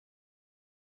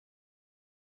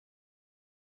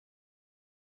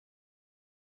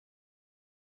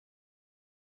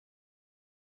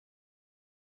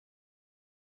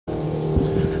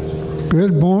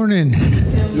Good morning.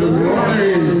 Good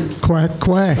morning. Quack,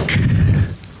 quack.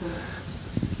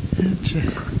 It's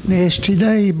a nasty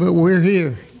day, but we're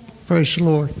here. Praise the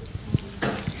Lord.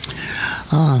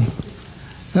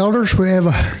 Elders, we have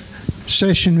a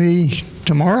session meeting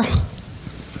tomorrow.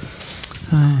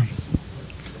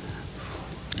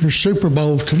 There's Super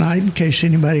Bowl tonight, in case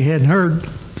anybody hadn't heard.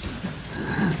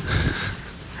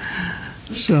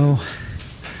 So,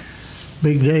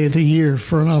 big day of the year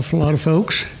for an awful lot of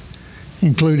folks,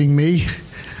 including me.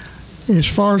 As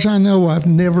far as I know, I've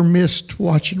never missed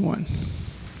watching one.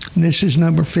 And this is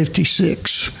number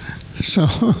 56. So,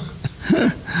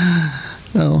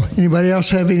 anybody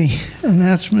else have any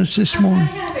announcements this morning? I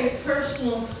have a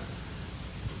personal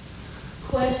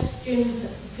question,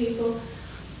 people.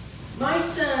 My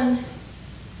son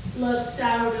loves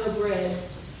sourdough bread,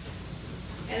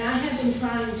 and I have been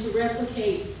trying to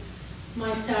replicate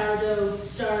my sourdough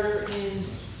starter in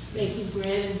making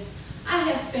bread, and I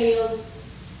have failed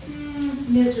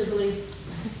miserably.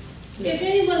 If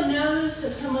anyone knows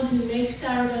of someone who makes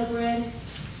sourdough bread,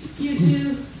 you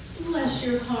do, bless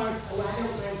your heart. Oh, I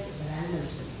don't make it, but I know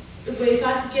some. But if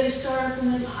I could get a starter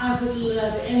from them, I would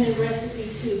love it, and the recipe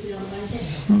too, if you don't mind.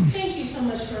 Thank you so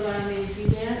much for allowing me to do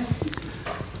that.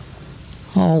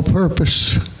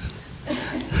 All-purpose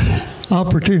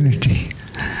opportunity.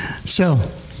 So,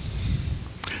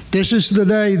 this is the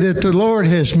day that the Lord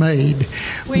has made.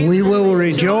 We will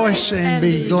rejoice and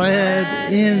be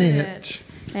glad in it.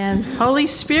 And Holy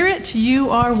Spirit, you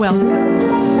are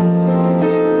welcome.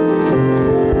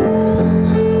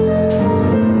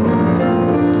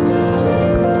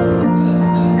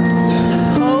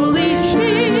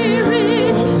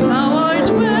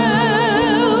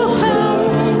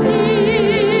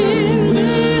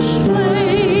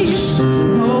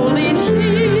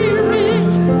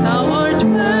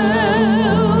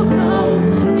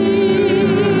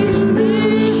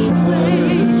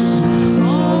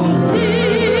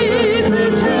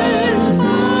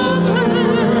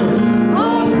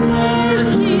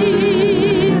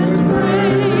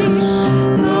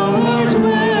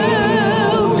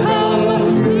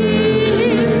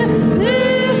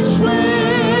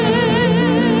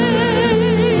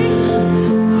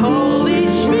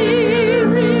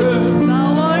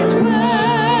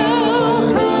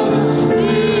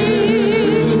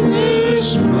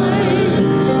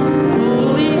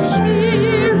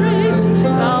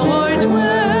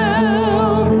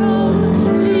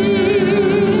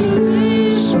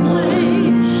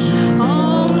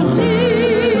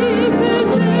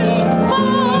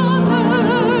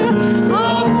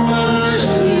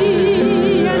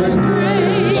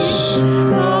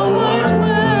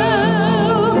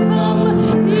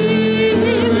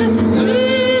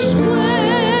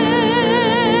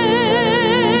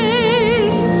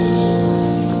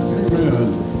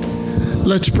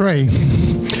 Let's pray.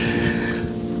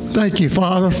 Thank you,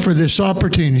 Father, for this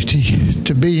opportunity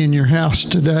to be in your house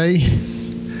today.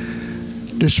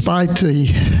 Despite the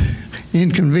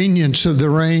inconvenience of the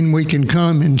rain, we can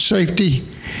come in safety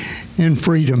and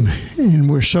freedom, and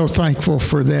we're so thankful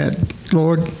for that.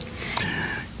 Lord,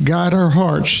 guide our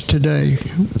hearts today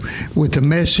with the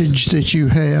message that you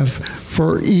have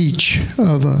for each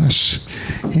of us.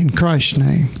 In Christ's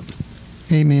name,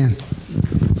 amen.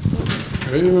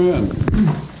 Amen.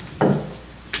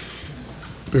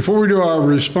 Before we do our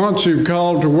responsive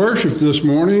call to worship this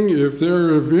morning, if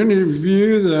there are any of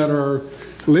you that are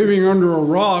living under a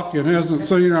rock and hasn't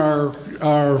seen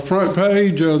our front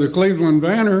page of the Cleveland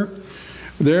Banner,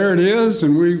 there it is,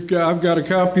 and I've got a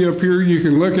copy up here. You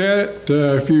can look at it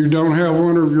if you don't have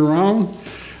one of your own.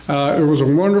 It was a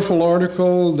wonderful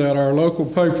article that our local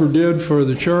paper did for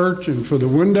the church and for the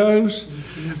windows.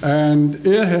 And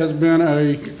it has been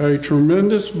a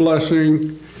tremendous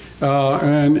blessing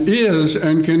and is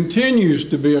and continues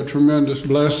to be a tremendous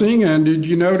blessing. And did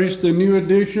you notice the new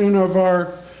addition of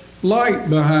our light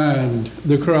behind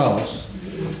the cross?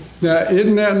 Now,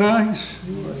 isn't that nice?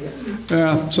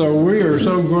 So we are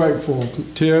so grateful,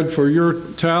 Ted, for your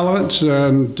talents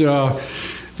and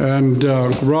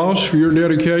Ross for your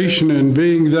dedication and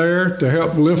being there to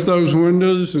help lift those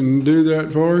windows and do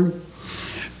that for him.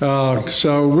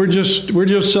 So we're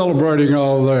just celebrating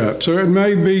all that. So it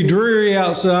may be dreary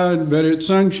outside, but it's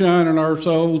sunshine in our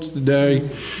souls today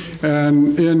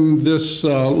and in this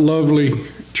lovely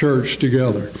church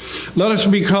together. Let us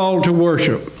be called to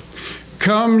worship.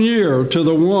 Come near to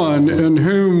the one in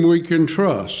whom we can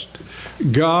trust.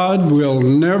 God will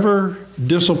never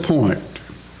disappoint.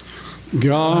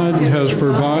 God has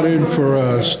provided for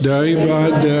us day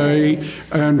by day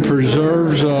and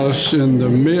preserves us in the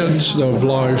midst of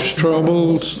life's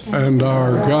troubles, and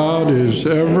our God is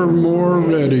ever more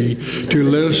ready to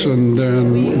listen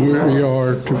than we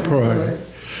are to pray.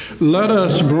 Let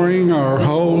us bring our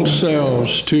whole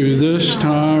selves to this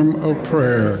time of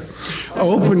prayer,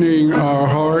 opening our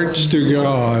hearts to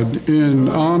God in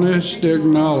honest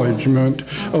acknowledgement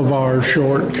of our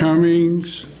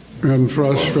shortcomings and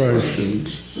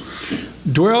frustrations.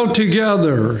 Dwell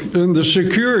together in the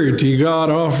security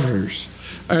God offers,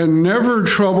 and never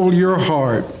trouble your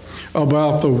heart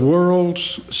about the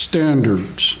world's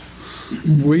standards.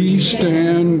 We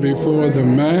stand before the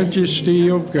majesty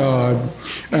of God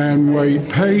and wait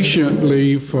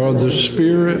patiently for the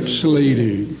Spirit's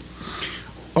leading.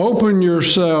 Open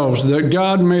yourselves that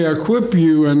God may equip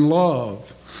you in love,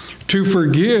 to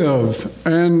forgive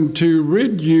and to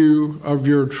rid you of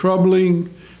your troubling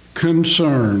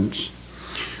concerns.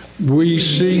 We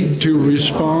seek to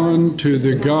respond to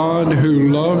the God who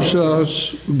loves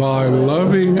us by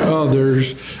loving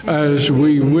others as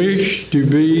we wish to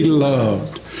be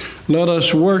loved. Let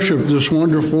us worship this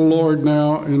wonderful Lord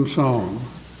now in song.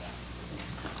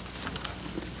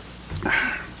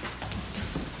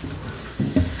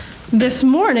 This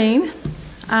morning,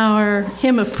 our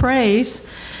hymn of praise,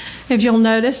 if you'll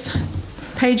notice,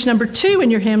 page number 2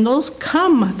 in your hymnals,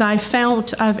 "Come, thy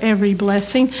fount of every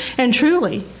blessing." And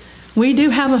truly, we do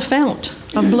have a fount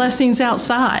of blessings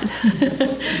outside,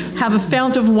 have a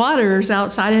fount of waters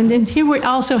outside, and then here we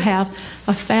also have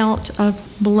a fount of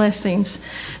blessings.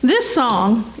 This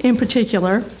song, in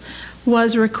particular,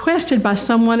 was requested by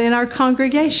someone in our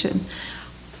congregation.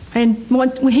 And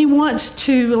he wants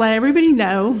to let everybody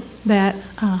know that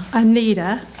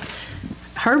Anita,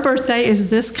 her birthday is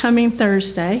this coming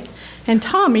Thursday, and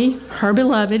Tommy, her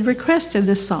beloved, requested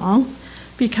this song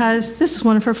because this is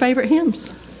one of her favorite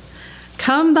hymns.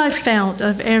 Come, thy fount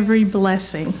of every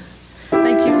blessing.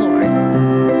 Thank you, Lord.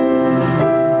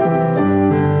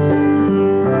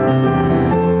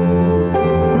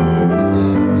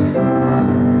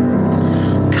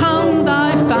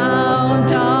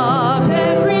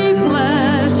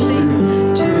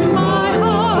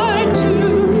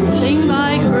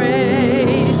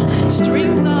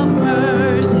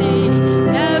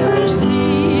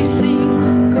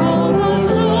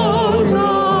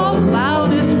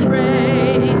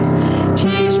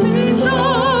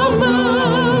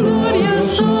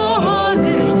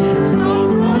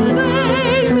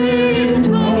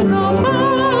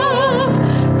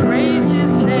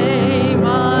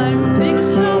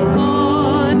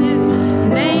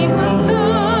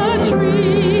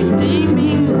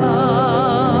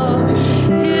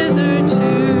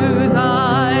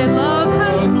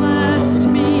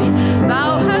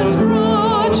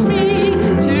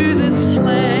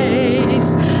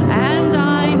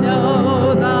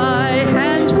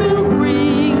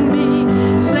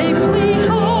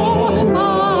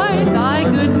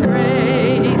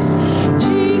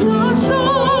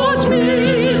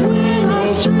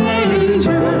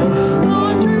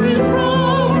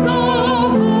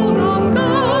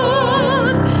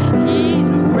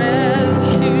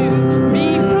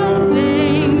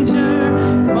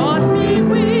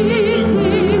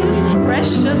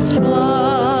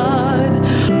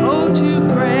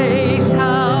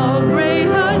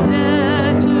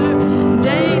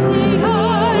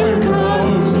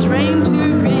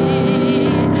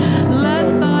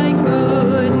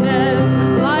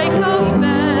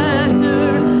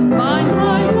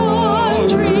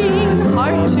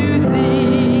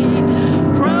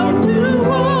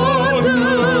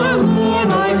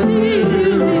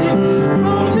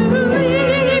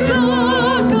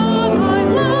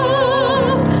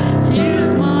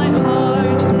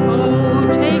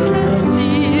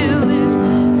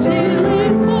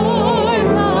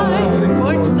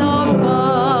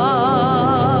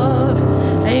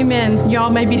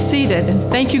 May be seated. And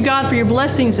thank you, God, for your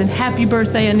blessings, and happy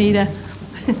birthday, Anita.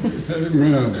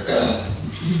 Amen.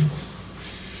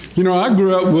 You know, I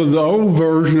grew up with the old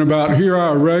version about "Here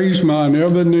I raise mine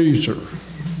Ebenezer."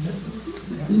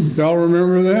 Y'all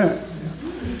remember that?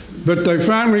 But they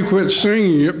finally quit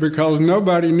singing it because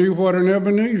nobody knew what an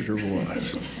Ebenezer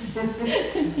was.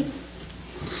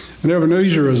 An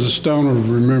Ebenezer is a stone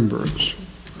of remembrance.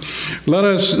 Let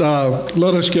us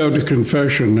go to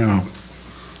confession now.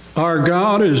 Our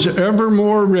God is ever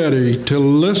more ready to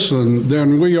listen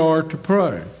than we are to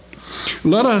pray.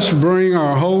 Let us bring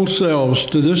our whole selves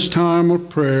to this time of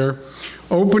prayer,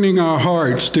 opening our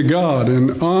hearts to God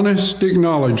in honest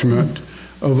acknowledgement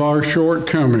of our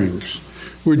shortcomings.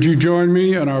 Would you join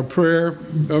me in our prayer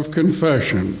of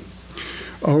confession?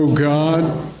 O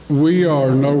God, we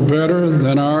are no better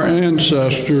than our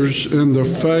ancestors in the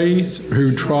faith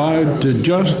who tried to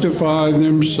justify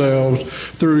themselves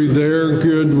through their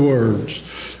good words.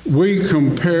 We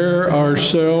compare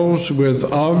ourselves with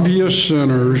obvious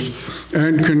sinners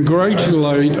and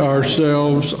congratulate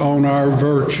ourselves on our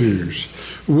virtues.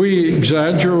 We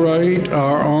exaggerate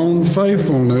our own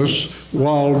faithfulness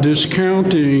while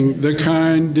discounting the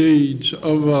kind deeds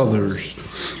of others.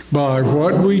 By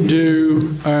what we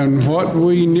do and what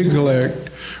we neglect,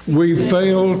 we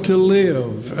fail to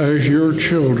live as your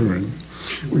children.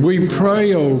 We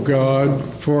pray, O God,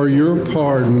 for your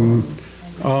pardon.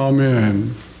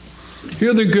 Amen.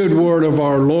 Hear the good word of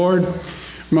our Lord.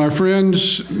 My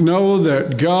friends, know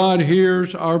that God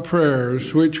hears our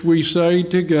prayers, which we say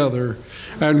together,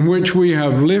 and which we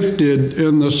have lifted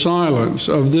in the silence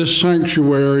of this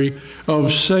sanctuary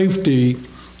of safety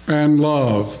and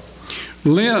love.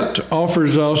 Lent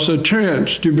offers us a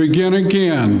chance to begin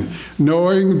again,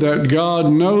 knowing that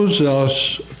God knows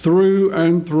us through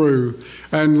and through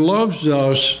and loves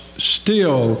us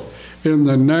still. In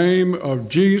the name of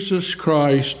Jesus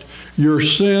Christ, your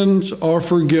sins are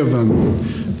forgiven.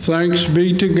 Thanks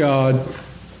be to God.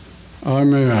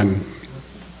 Amen.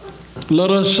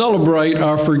 Let us celebrate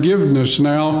our forgiveness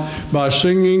now by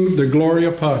singing the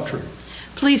Gloria Patri.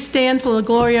 Please stand for the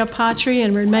Gloria Patri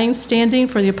and remain standing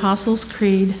for the Apostles'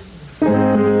 Creed.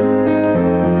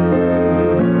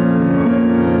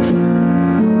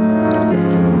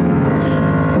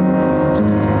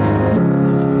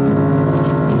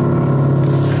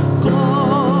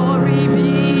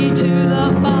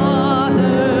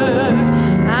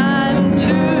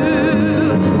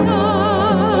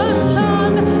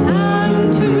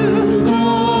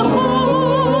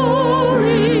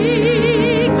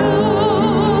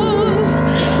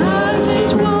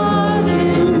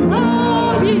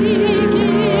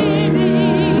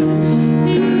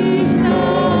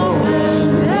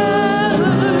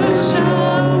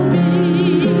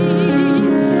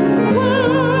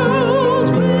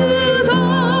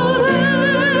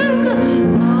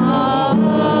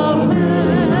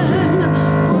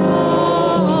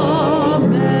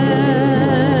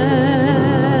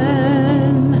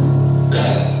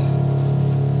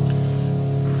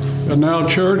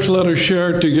 Church, let us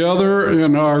share together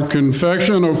in our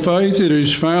confession of faith. It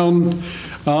is found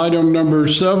item number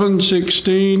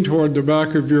 716 toward the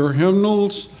back of your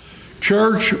hymnals.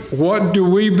 Church, what do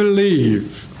we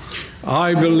believe?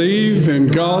 I believe in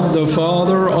God the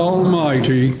Father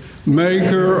Almighty,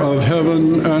 maker of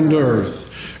heaven and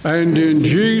earth, and in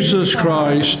Jesus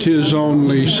Christ, his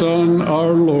only Son,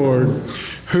 our Lord,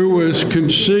 who was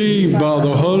conceived by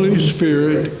the Holy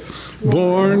Spirit,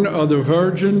 born of the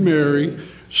Virgin Mary,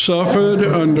 suffered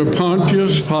under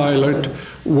Pontius Pilate,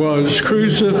 was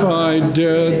crucified,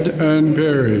 dead, and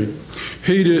buried.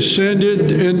 He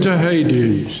descended into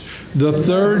Hades. The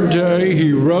third day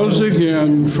he rose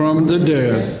again from the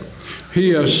dead.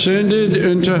 He ascended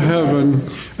into heaven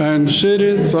and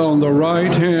sitteth on the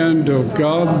right hand of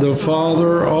God the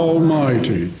Father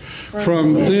Almighty.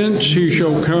 From thence he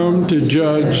shall come to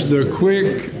judge the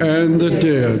quick and the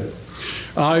dead.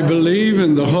 I believe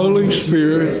in the Holy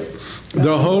Spirit,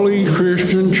 the holy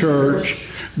Christian church,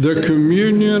 the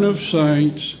communion of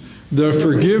saints, the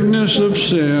forgiveness of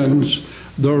sins,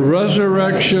 the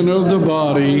resurrection of the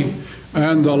body,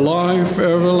 and the life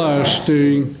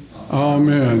everlasting.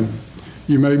 Amen.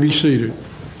 You may be seated.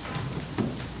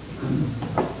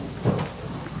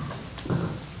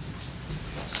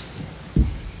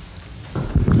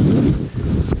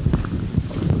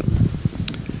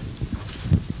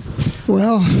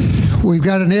 Well, we've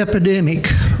got an epidemic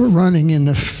running in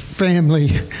the family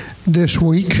this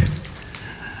week.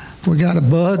 We got a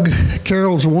bug.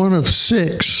 Carol's one of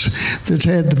 6 that's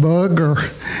had the bug or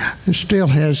still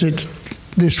has it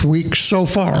this week so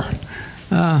far.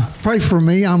 Pray for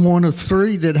me. I'm one of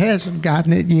 3 that hasn't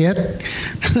gotten it yet.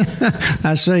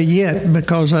 I say yet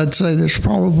because I'd say there's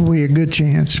probably a good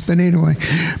chance. But anyway,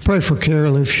 pray for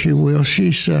Carol if you will.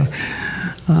 She's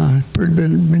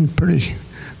been pretty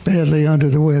badly under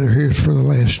the weather here for the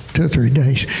last 2 or 3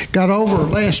 days. Got over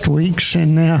last week's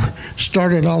and now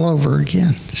started all over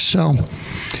again. So,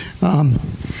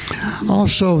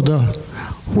 also the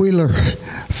Wheeler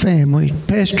family.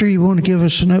 Pastor, you want to give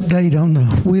us an update on the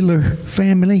Wheeler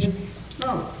family?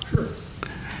 Oh, sure.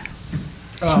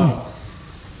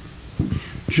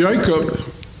 Jacob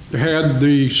had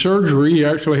the surgery. He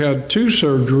actually had 2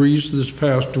 surgeries this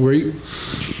past week.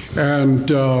 And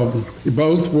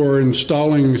both were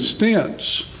installing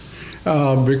stents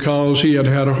because he had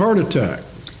had a heart attack.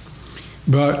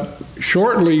 But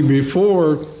shortly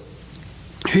before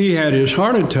he had his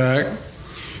heart attack,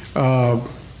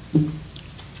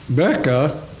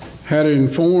 Becca had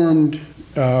informed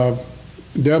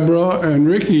Deborah and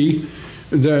Ricky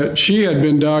that she had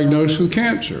been diagnosed with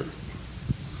cancer.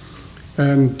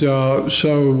 And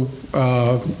so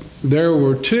there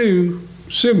were two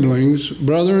siblings,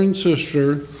 brother and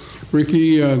sister,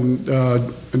 Ricky and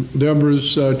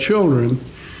Deborah's children,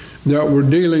 that were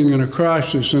dealing in a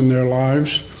crisis in their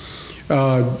lives.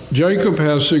 Jacob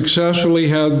has successfully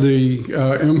had the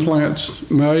implants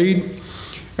made,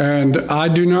 and I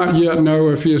do not yet know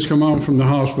if he has come home from the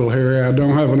hospital, Harry. I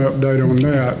don't have an update on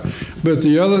that. But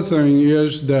the other thing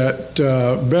is that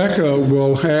Becca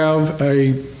will have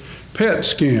a PET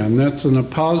scan. That's a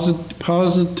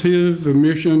positive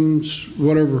emissions,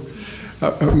 whatever.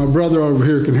 My brother over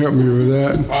here can help me with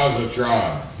that.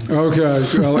 Positron. Okay,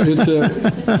 well, it's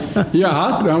yeah.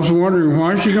 I was wondering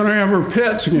why is she going to have her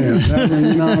PET scan? I mean,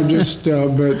 you know, just.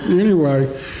 But anyway,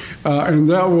 and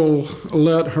that will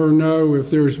let her know if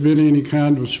there's been any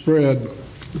kind of spread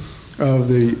of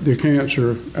the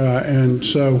cancer, and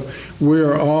so we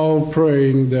are all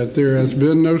praying that there has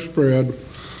been no spread,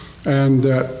 and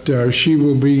that she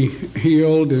will be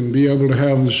healed and be able to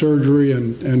have the surgery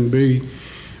and be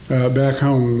back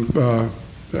home.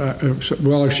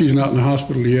 Well, if she's not in the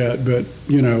hospital yet, but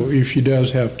you know, if she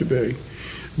does have to be,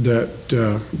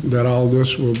 that all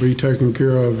this will be taken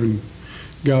care of in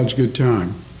God's good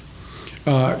time.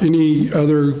 Any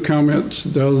other comments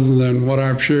other than what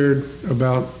I've shared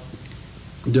about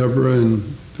Deborah and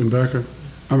Becca?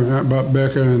 I mean, about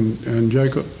Becca and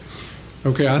Jacob?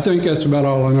 Okay, I think that's about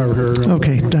all I know here.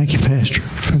 Okay, thank you, Pastor,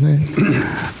 for that.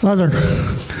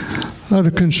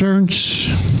 Other concerns?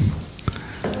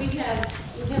 We have a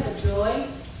Joy.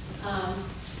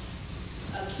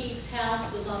 Keith's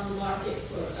house was on the market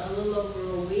for a little over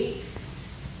a week,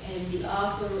 and the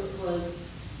offer was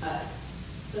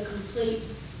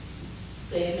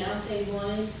the amount they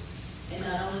wanted, and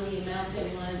not only the amount they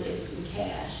wanted, it was in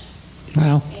cash.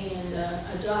 Wow. And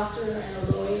a doctor and a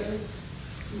lawyer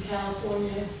from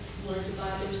California wanted to buy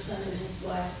their son and his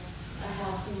wife a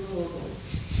house in Louisville.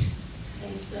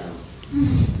 And so,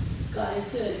 God is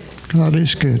good. God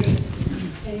is good.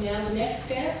 And now the next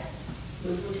step,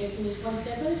 we're taking this one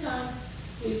step at a time.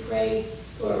 We pray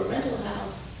for a rental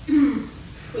house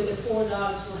where the 4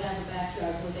 dogs will have a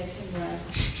backyard where they can run.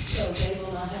 So they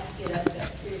will not have to get up at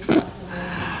 3 o'clock in the morning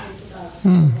and take the dogs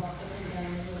and walk up and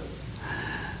down the road.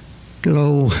 Good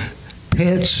old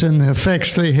pets and the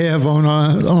effects they have on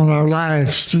our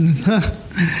lives.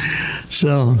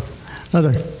 So,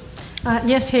 other.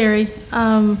 Yes, Harry.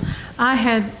 I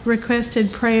had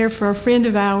requested prayer for a friend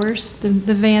of ours, the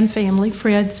Van family,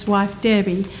 Fred's wife,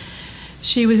 Debbie.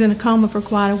 She was in a coma for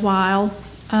quite a while,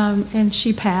 and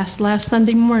she passed last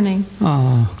Sunday morning.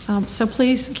 So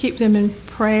please keep them in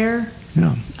prayer.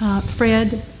 Yeah.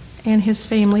 Fred and his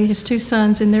family, his 2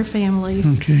 sons and their families.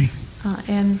 Okay.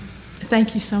 And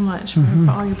thank you so much for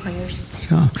all your prayers.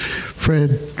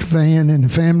 Fred Van and the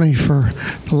family for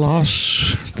the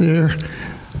loss there.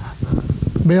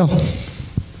 Bill?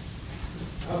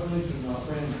 I've mentioned my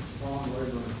friend Ron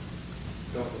Rayburn a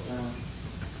couple of times.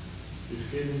 His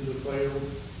kidneys have failed.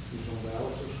 He's on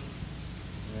dialysis.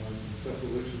 And a couple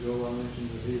of weeks ago, I mentioned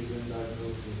that he had been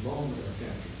diagnosed with bone marrow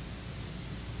cancer.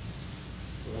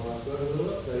 Well, I've got a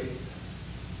little update.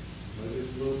 Maybe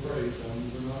it's a little praise. I'm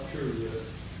not sure yet.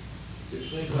 It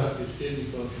seems like his kidney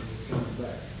function is coming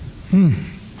back.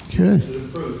 Good. It's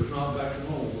improved. It's not back to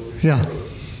normal, but it's Yeah. improved.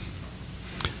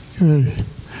 Good.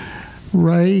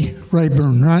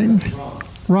 Rayburn, right?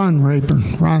 Ron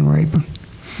Rayburn.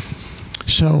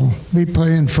 So be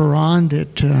praying for Ron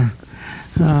that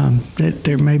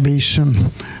there may be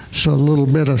a little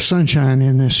bit of sunshine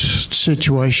in this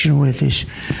situation with his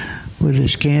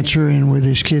cancer and with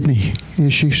his kidney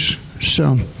issues.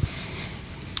 So,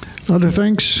 other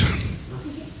things?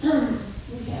 We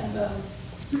have a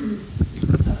friend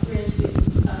whose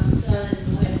son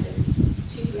and wife and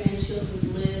 2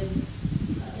 grandchildren live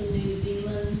in New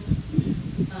Zealand.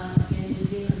 And New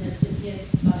Zealand has been hit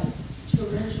by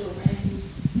torrential rains,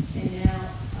 and now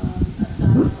a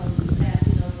cyclone is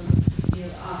passing over near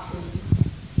Auckland. And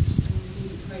we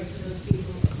need to pray for those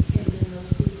people, and then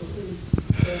those people who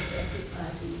are affected by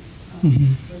the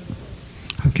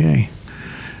earthquake. Okay.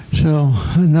 So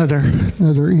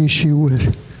another issue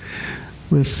with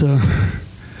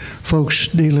folks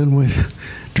dealing with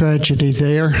tragedy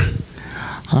there.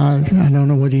 I don't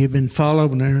know whether you've been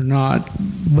following it or not,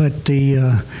 but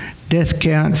the death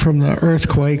count from the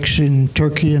earthquakes in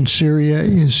Turkey and Syria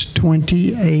is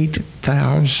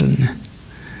 28,000.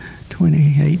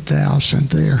 28,000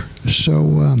 there.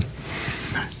 So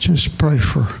just pray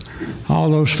for all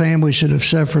those families that have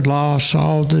suffered loss,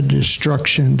 all the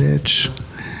destruction that's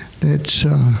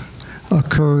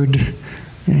occurred,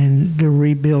 and the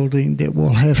rebuilding that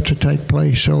will have to take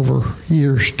place over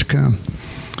years to come.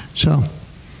 So,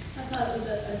 I thought it was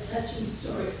a touching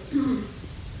story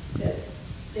that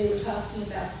they were talking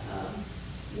about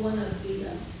one of the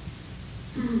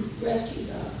rescue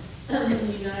dogs in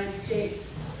the United States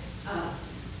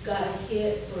got a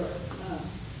hit for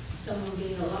someone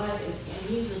being alive, and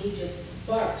usually he just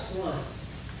barks once,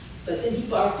 but then he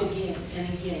barked again and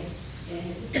again,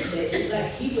 and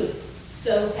like he was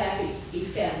so happy he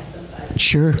found somebody.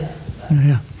 sure.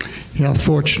 Yeah,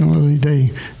 fortunately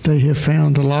they have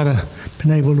found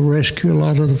been able to rescue a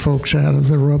lot of the folks out of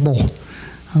the rubble.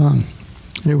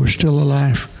 They were still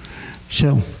alive.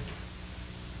 So,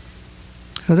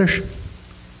 others?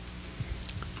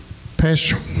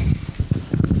 Pastor?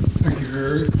 Thank you,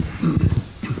 Harry.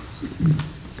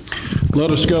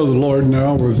 Let us go to the Lord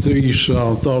now with these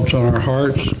thoughts on our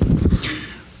hearts.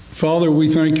 Father,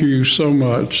 we thank you so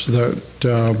much that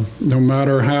no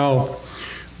matter how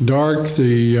dark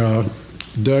the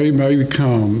day may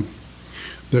become,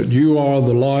 that you are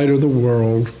the light of the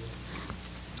world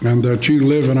and that you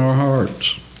live in our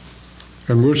hearts.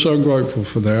 And we're so grateful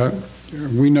for that.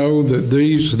 We know that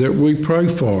these that we pray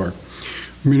for,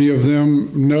 many of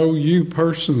them know you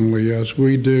personally as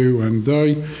we do, and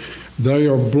they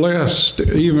are blessed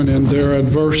even in their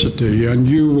adversity, and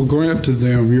you will grant to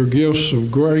them your gifts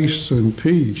of grace and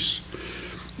peace.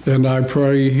 And I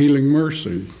pray healing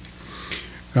mercy.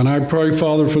 And I pray,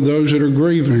 Father, for those that are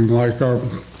grieving, like our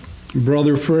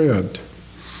brother Fred,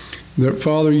 that,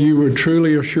 Father, you would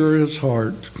truly assure his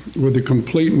heart with the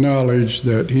complete knowledge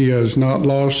that he has not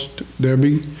lost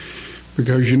Debbie,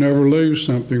 because you never lose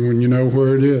something when you know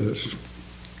where it is.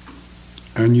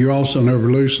 And you also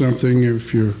never lose something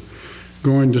if you're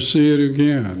going to see it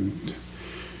again.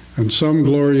 And some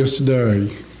glorious day,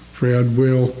 Fred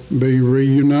will be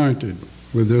reunited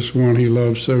with this one he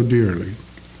loves so dearly.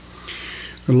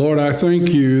 And Lord, I thank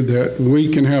you that we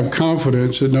can have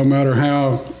confidence that no matter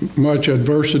how much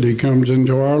adversity comes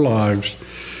into our lives,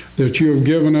 that you have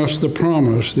given us the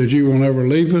promise that you will never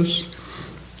leave us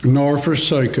nor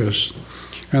forsake us,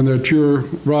 and that your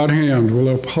right hand will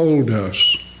uphold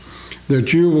us,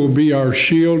 that you will be our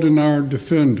shield and our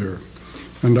defender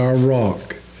and our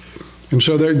rock. And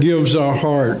so that gives our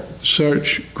heart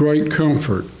such great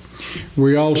comfort.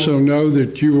 We also know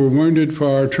that you were wounded for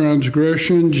our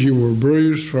transgressions, you were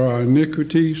bruised for our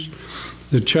iniquities.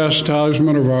 The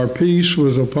chastisement of our peace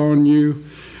was upon you,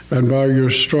 and by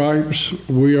your stripes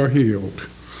we are healed.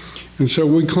 And so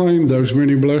we claim those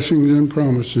many blessings and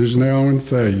promises now in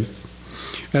faith,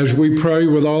 as we pray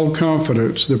with all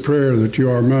confidence the prayer that you,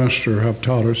 our Master, have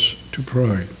taught us to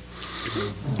pray.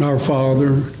 Our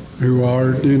Father, who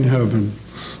art in heaven,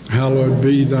 hallowed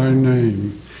be thy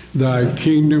name. Thy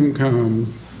kingdom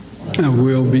come, and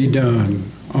will be done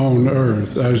on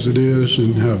earth as it is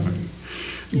in heaven.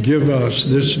 Give us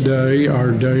this day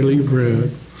our daily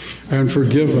bread, and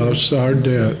forgive us our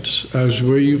debts as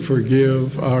we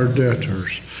forgive our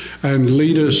debtors. And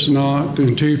lead us not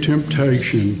into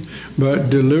temptation, but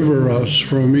deliver us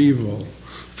from evil.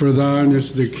 For thine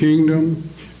is the kingdom,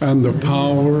 and the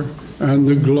power, and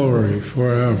the glory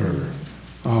forever.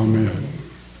 Amen.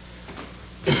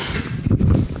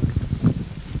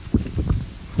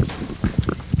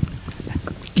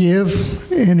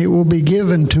 Give, and it will be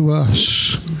given to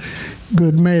us.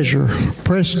 Good measure,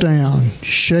 pressed down,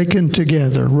 shaken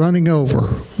together, running over,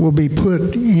 will be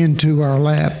put into our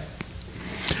lap.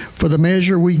 For the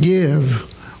measure we give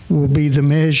will be the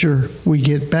measure we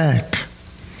get back.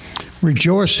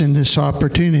 Rejoice in this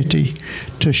opportunity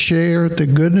to share the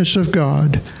goodness of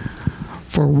God,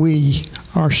 for we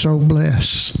are so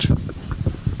blessed.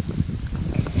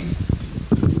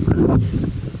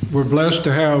 We're blessed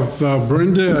to have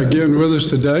Brenda again with us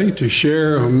today to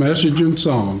share a message and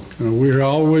song. And we're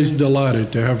always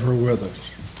delighted to have her with us.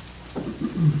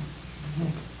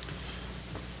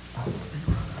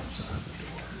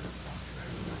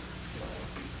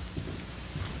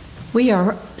 We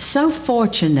are so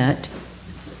fortunate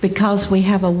because we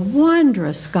have a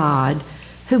wondrous God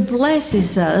who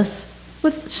blesses us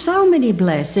with so many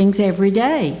blessings every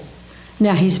day.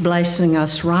 Now, he's blessing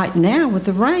us right now with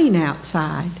the rain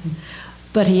outside,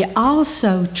 but he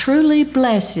also truly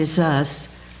blesses us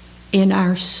in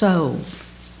our soul.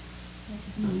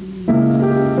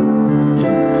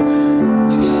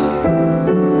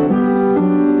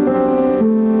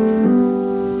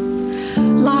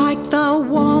 Like the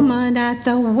woman at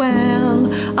the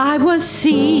well, I was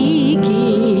seeking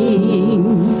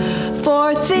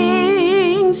for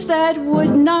things that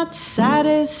would not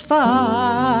satisfy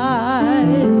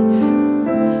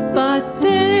But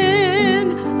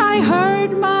then I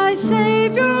heard my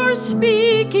Savior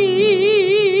speaking,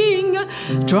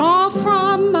 draw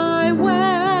from my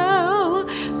well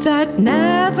that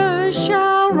never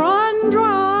shall run dry.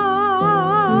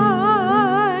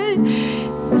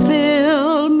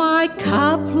 Fill my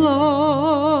cup,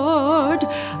 Lord,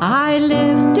 I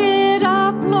lift it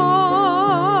up,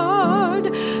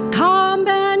 Lord. Come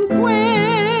and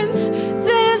quench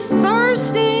this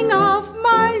thirsting of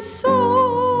my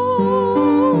soul.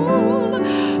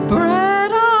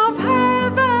 Bread of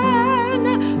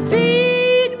heaven,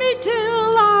 feed me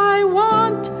till I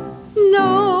want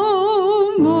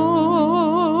no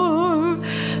more.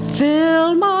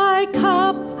 Fill my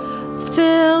cup,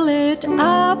 fill it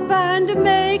up, and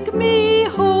make me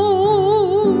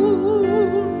whole.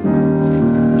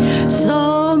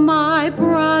 So, my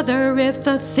brother, if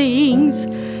the things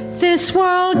this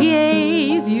world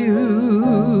gave you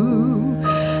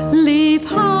leave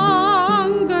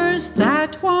hungers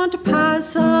that won't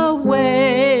pass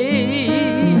away,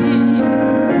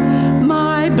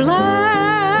 my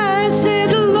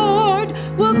blessed Lord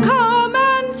will come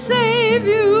and save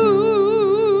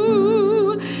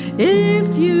you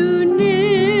if you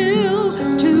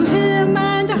kneel to him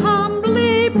and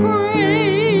humbly pray.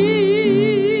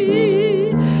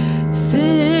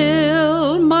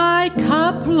 Fill my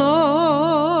cup,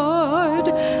 Lord,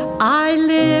 I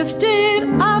lift it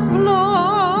up,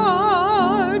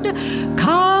 Lord.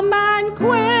 Come and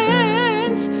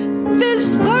quench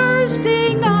this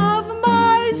thirsting of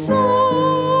my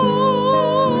soul.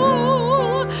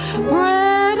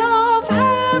 Bread of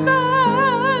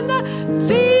heaven,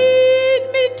 feed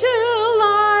me till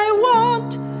I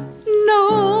want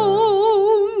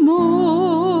no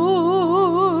more.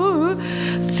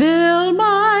 Fill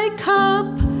my cup,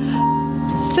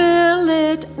 fill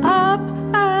it up,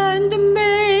 and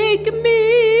make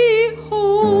me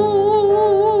whole.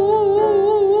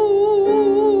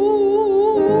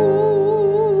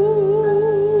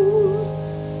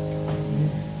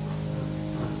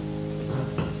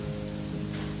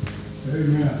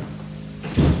 Amen.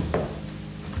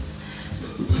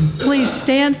 Please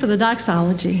stand for the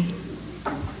doxology.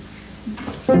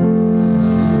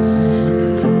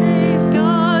 Praise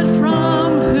God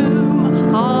from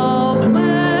whom all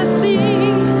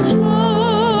blessings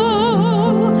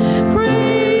flow.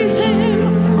 Praise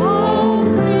him, all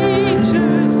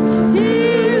creatures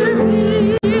here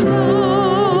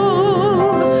below.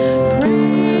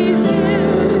 Praise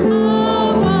him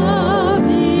above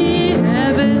the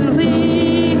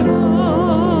heavenly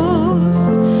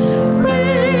host.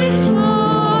 Praise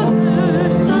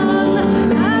Father, Son,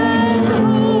 and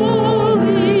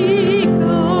Holy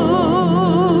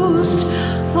Ghost.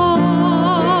 Amen.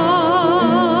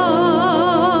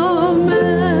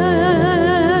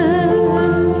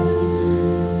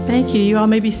 Thank you. You all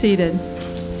may be seated.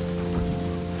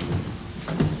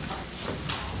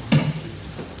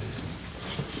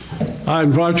 I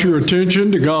invite your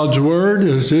attention to God's Word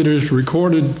as it is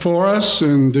recorded for us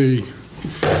in the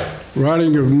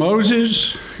writing of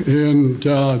Moses in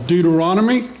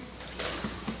Deuteronomy.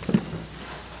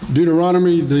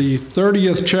 Deuteronomy, the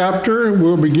 30th chapter.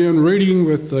 We'll begin reading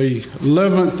with the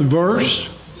 11th verse.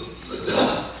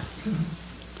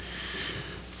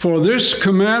 For this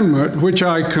commandment which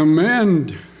I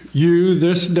command you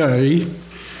this day,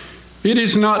 it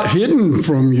is not hidden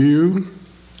from you,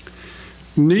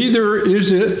 neither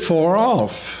is it far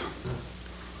off.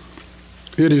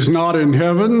 It is not in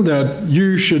heaven that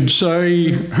you should say,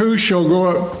 who shall go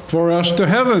up for us to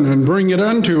heaven and bring it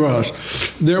unto us,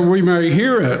 that we may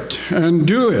hear it and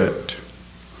do it.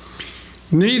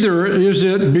 Neither is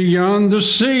it beyond the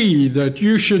sea that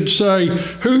you should say,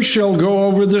 who shall go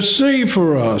over the sea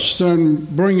for us and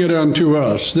bring it unto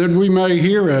us, that we may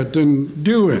hear it and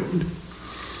do it.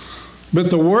 But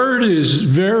the word is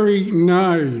very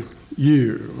nigh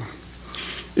you,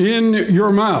 in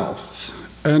your mouth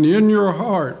and in your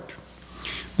heart,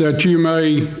 that you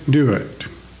may do it.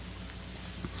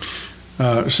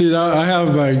 See, I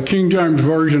have a King James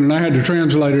Version, and I had to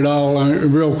translate it all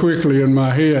real quickly in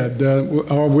my head,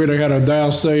 or we'd have had a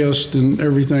thou sayest and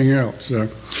everything else.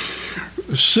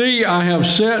 See, I have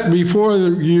set before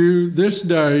you this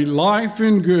day life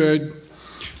and good,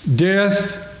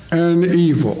 death and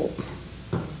evil.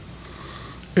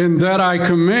 In that I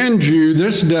command you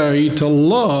this day to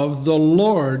love the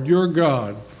Lord your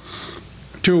God,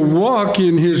 to walk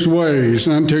in his ways,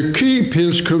 and to keep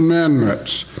his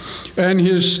commandments, and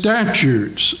his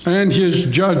statutes, and his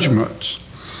judgments,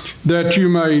 that you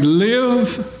may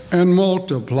live and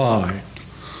multiply.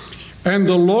 And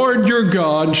the Lord your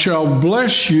God shall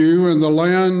bless you in the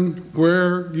land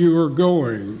where you are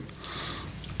going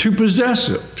to possess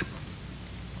it.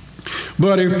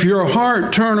 But if your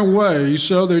heart turn away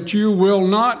so that you will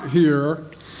not hear,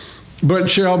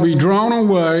 but shall be drawn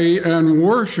away and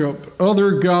worship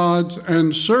other gods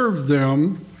and serve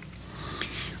them,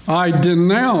 I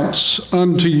denounce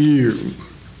unto you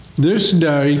this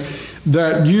day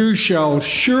that you shall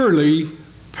surely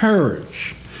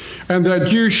perish, and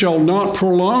that you shall not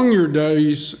prolong your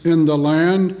days in the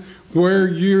land where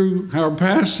you are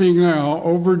passing now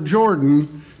over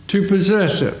Jordan to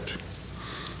possess it.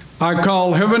 I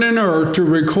call heaven and earth to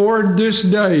record this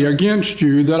day against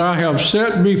you that I have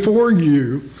set before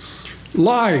you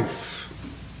life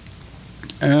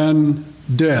and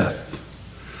death,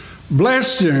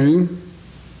 blessing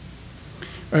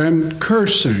and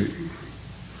cursing.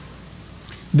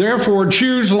 Therefore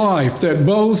choose life, that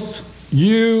both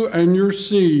you and your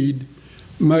seed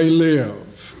may live,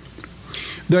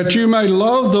 that you may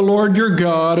love the Lord your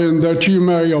God, and that you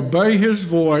may obey his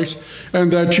voice,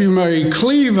 and that you may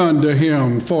cleave unto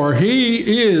him, for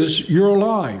he is your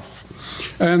life,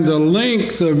 and the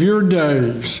length of your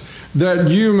days, that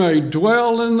you may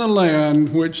dwell in the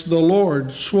land which the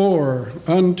Lord swore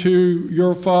unto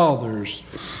your fathers,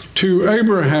 to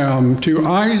Abraham, to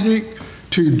Isaac,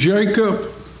 to Jacob,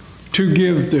 to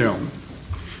give them.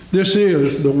 This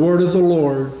is the word of the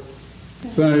Lord.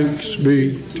 Thanks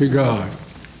be to God.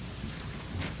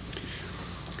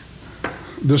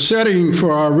 The setting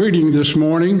for our reading this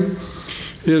morning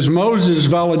is Moses'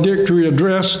 valedictory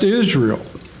address to Israel.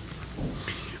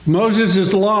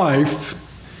 Moses' life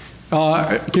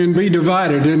can be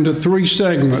divided into three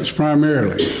segments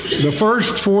primarily. The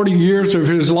first 40 years of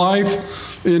his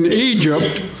life in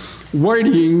Egypt,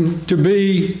 waiting to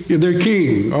be the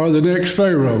king or the next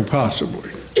Pharaoh,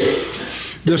 possibly.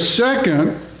 The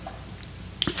second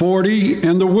 40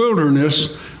 in the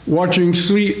wilderness, watching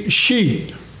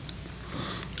sheep.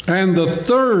 And the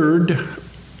third,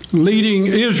 leading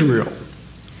Israel.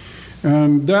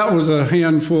 And that was a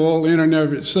handful in and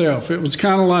of itself. It was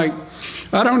kind of like,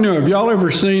 I don't know, have y'all ever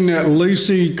seen that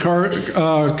Lucy comic?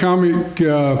 I'm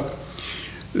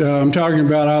talking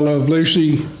about I Love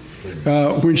Lucy,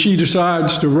 when she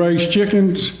decides to raise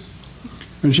chickens,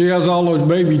 and she has all those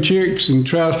baby chicks and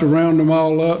tries to round them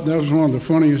all up. That was one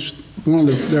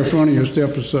of their funniest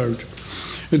episodes.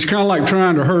 It's kind of like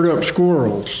trying to herd up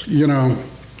squirrels, you know.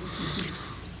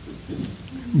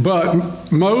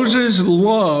 But Moses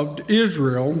loved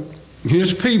Israel,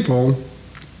 his people,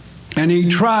 and he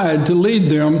tried to lead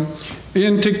them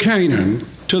into Canaan,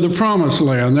 to the promised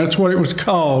land. That's what it was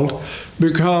called,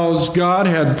 because God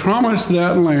had promised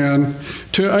that land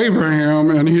to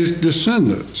Abraham and his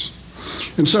descendants.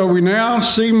 And so we now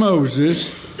see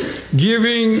Moses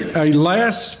giving a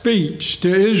last speech to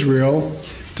Israel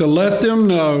to let them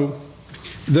know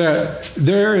that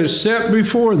there is set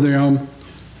before them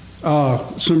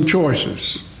some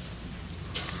choices.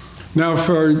 Now,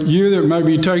 for you that may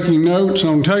be taking notes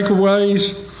on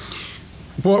takeaways,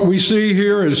 what we see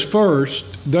here is, first,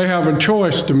 they have a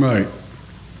choice to make.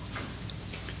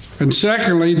 And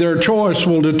secondly, their choice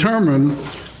will determine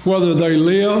whether they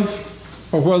live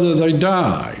or whether they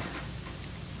die.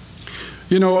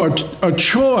 You know, a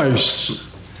choice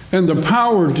and the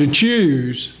power to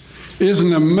choose is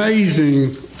an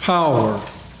amazing power.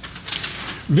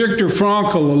 Viktor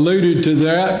Frankl alluded to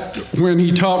that when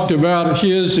he talked about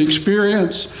his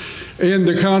experience in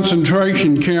the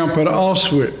concentration camp at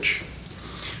Auschwitz.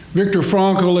 Viktor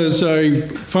Frankl is a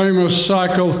famous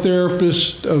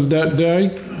psychotherapist of that day.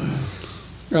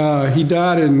 He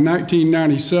died in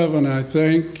 1997, I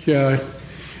think,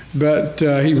 but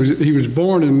he was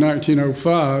born in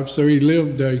 1905, so he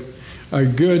lived a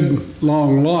good,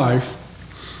 long life.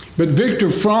 But Viktor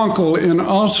Frankl in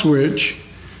Auschwitz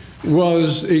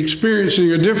was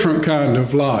experiencing a different kind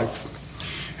of life.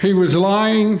 He was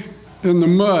lying in the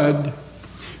mud,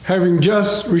 having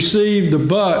just received the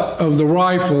butt of the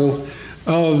rifle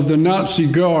of the Nazi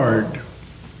guard.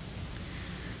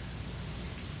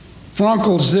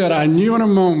 Frankl said, "I knew in a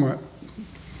moment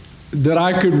that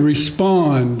I could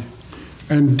respond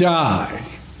and die,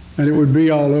 and it would be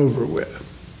all over with."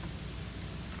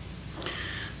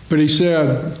 But he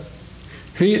said,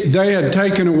 they had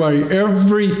taken away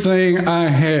everything I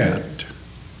had,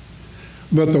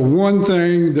 but the one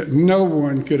thing that no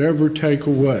one could ever take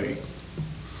away.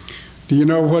 Do you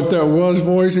know what that was,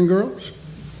 boys and girls?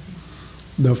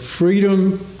 The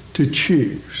freedom to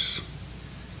choose.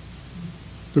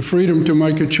 The freedom to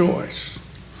make a choice.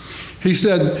 He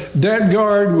said, that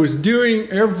guard was doing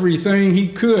everything he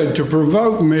could to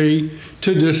provoke me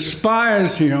to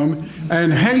despise him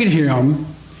and hate him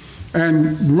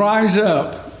and rise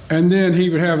up, and then he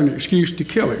would have an excuse to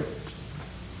kill him.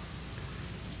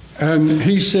 And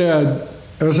he said,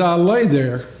 as I lay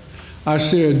there, I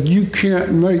said, you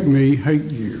can't make me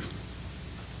hate you.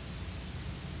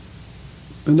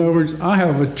 In other words, I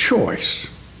have a choice.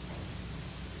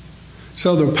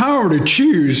 So the power to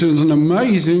choose is an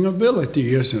amazing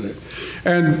ability, isn't it?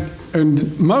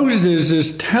 And Moses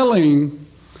is telling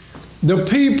the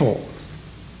people,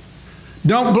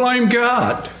 don't blame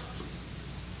God.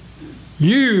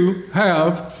 You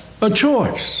have a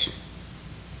choice.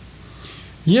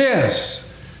 Yes,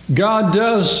 God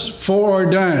does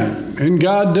foreordain and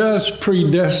God does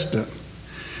predestine,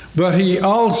 but he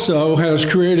also has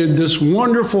created this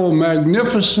wonderful,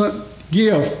 magnificent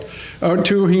gift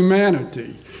to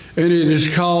humanity, and it is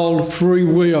called free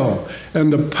will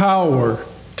and the power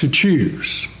to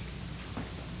choose.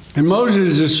 And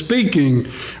Moses is speaking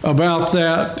about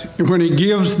that when he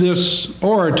gives this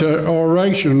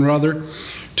oration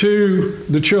to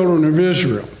the children of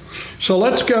Israel. So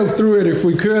let's go through it, if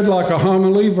we could, like a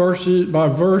homily, verse by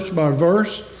verse by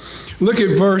verse. Look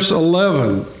at verse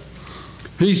 11.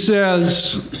 He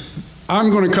says, I'm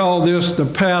going to call this the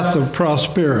path of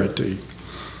prosperity.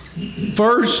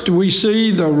 First, we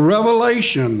see the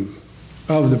revelation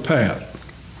of the path.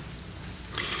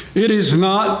 It is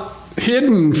not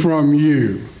hidden from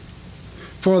you.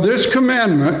 For this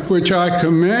commandment, which I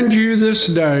command you this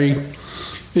day,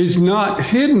 is not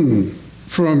hidden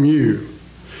from you,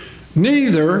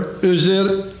 neither is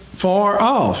it far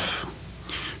off.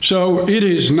 So it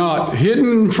is not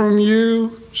hidden from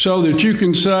you so that you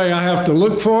can say, I have to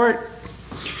look for it,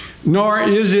 nor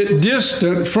is it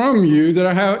distant from you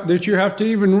that you have to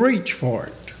even reach for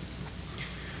it.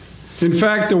 In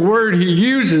fact, the word he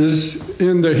uses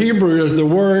in the Hebrew is the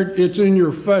word, it's in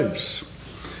your face.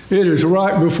 It is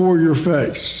right before your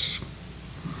face.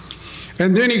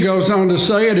 And then he goes on to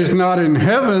say, it is not in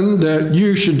heaven that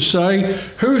you should say,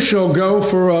 who shall go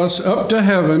for us up to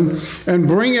heaven and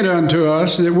bring it unto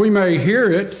us that we may hear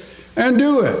it and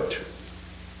do it.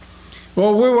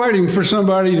 Well, we're waiting for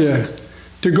somebody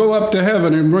to go up to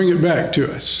heaven and bring it back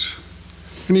to us.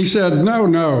 And he said,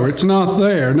 no, it's not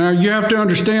there. Now, you have to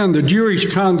understand the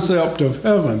Jewish concept of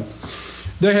heaven.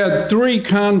 They had three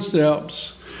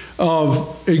concepts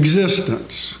of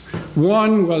existence.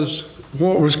 One was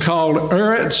what was called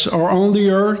eretz, or on the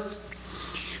earth.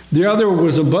 The other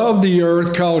was above the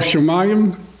earth, called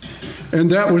Shemayim, and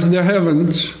that was the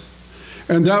heavens.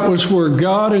 And that was where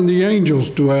God and the angels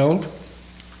dwelled.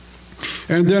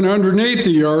 And then underneath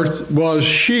the earth was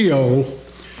Sheol,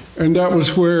 and that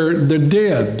was where the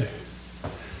dead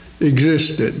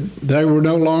existed. They were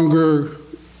no longer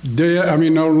dead,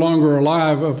 no longer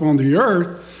alive up on the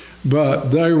earth,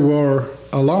 but they were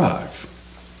alive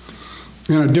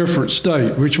in a different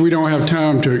state, which we don't have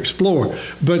time to explore.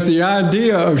 But the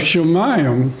idea of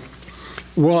Shemayim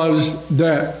was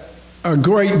that a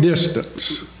great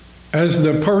distance. As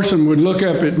the person would look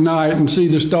up at night and see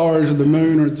the stars or the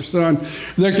moon or the sun,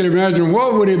 they could imagine,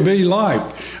 what would it be like?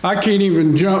 I can't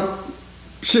even jump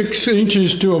 6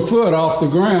 inches to a foot off the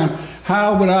ground.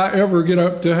 How would I ever get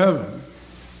up to heaven?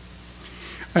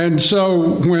 And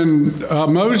so when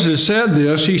Moses said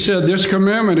this, he said, this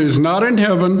commandment is not in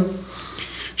heaven,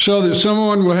 so that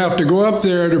someone will have to go up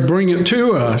there to bring it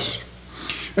to us.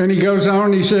 And he goes on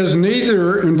and he says,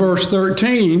 neither, in verse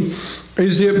 13,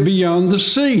 is it beyond the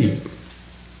sea.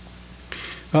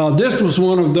 This was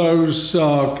one of those,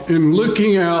 in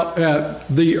looking out at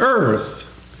the earth,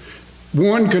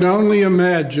 one could only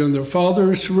imagine the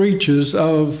farthest reaches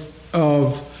of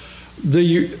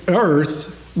the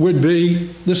earth would be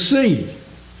the sea.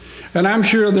 And I'm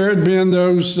sure there had been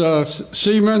those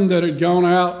seamen that had gone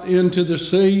out into the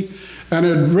sea and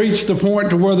had reached the point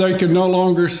to where they could no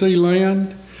longer see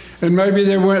land. And maybe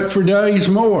they went for days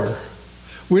more.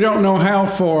 We don't know how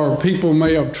far people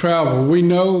may have traveled. We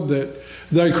know that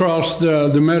they crossed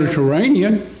the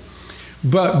Mediterranean,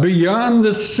 but beyond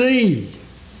the sea,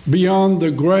 beyond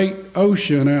the great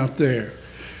ocean out there,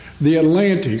 the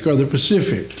Atlantic or the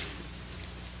Pacific,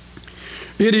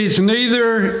 it is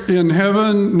neither in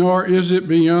heaven nor is it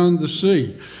beyond the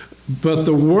sea, but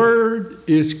the word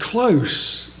is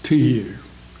close to you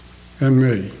and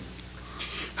me.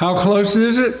 How close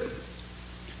is it?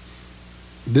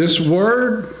 This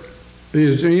word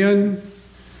is in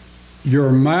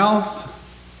your mouth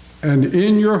and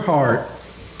in your heart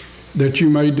that you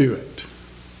may do it.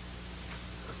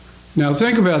 Now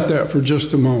think about that for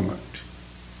just a moment.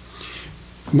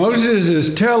 Moses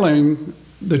is telling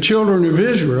the children of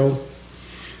Israel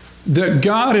that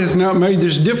God has not made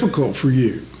this difficult for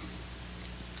you.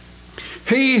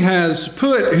 He has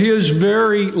put His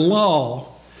very law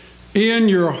in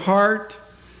your heart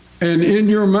and in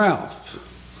your mouth.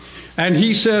 And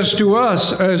He says to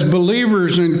us as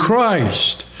believers in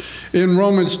Christ in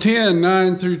Romans 10,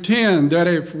 9 through 10, that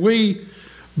if we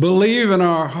believe in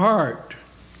our heart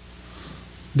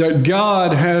that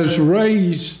God has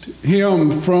raised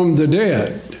Him from the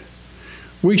dead,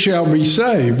 we shall be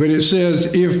saved. But it says,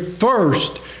 if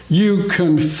first you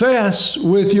confess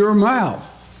with your mouth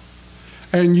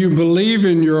and you believe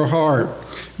in your heart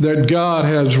that God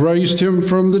has raised Him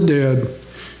from the dead,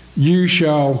 you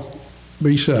shall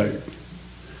be saved.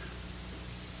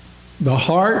 The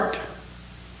heart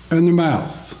and the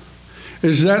mouth.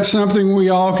 Is that something we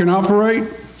all can operate?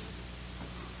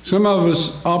 Some of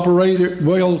us operate it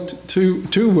well,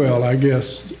 too well, I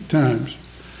guess, at times.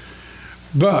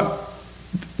 But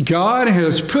God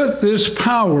has put this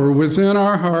power within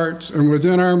our hearts and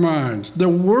within our minds. The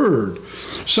Word.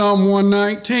 Psalm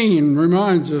 119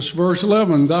 reminds us, verse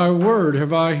 11, Thy Word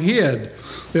have I hid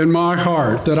in my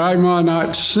heart, that I might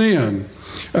not sin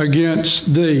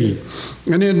against Thee.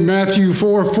 And in Matthew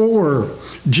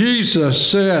 4:4, Jesus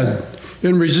said,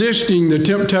 in resisting the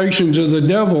temptations of the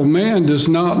devil, man does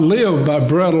not live by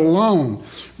bread alone,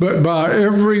 but by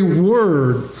every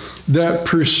word that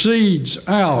proceeds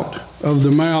out of the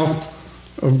mouth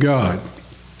of God.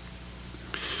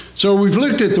 So we've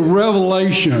looked at the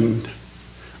revelation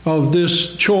of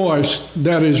this choice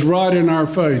that is right in our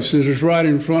face, that is right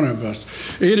in front of us.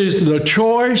 It is the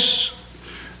choice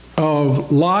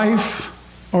of life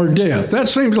or death. That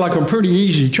seems like a pretty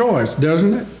easy choice,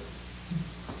 doesn't it?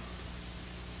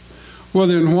 Well,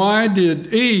 then why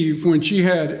did Eve, when she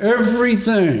had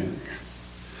everything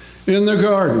in the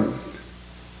garden,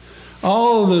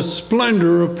 all the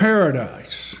splendor of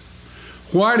paradise,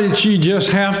 why did she just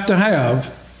have to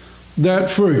have that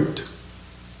fruit?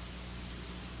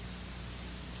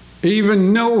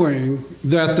 Even knowing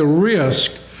that the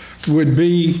risk would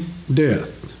be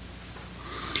death.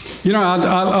 You know,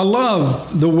 I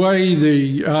love the way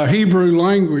the Hebrew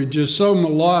language is so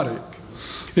melodic.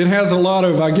 It has a lot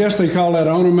of, I guess they call that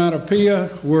onomatopoeia,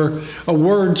 where a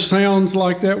word sounds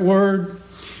like that word,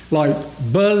 like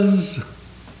buzz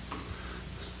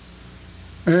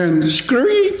and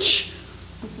screech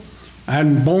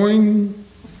and boing.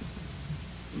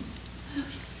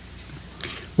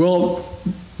 Well,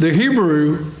 the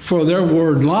Hebrew for their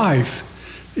word life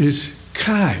is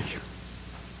kai.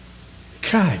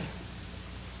 Kai.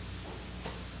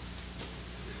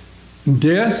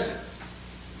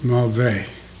 Death, maveh.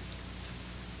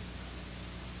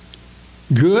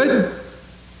 Good,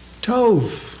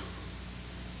 tov.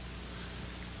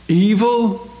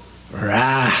 Evil,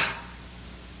 ra.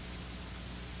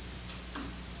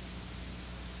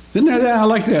 Isn't that, I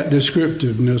like that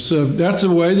descriptiveness of, that's the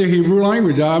way the Hebrew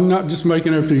language, I'm not just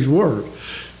making up these words.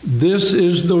 This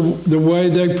is the way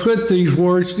they put these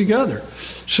words together,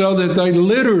 so that they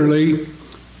literally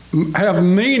have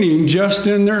meaning just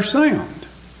in their sound.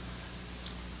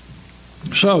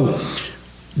 So,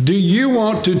 do you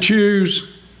want to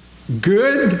choose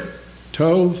good,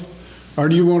 tov, or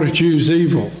do you want to choose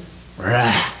evil?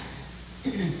 Rah.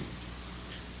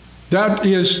 That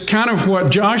is kind of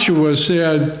what Joshua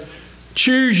said,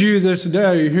 choose you this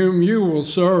day whom you will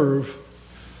serve,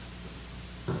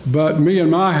 but me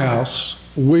and my house,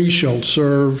 we shall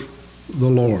serve the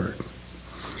Lord.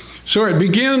 So it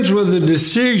begins with a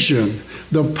decision,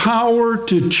 the power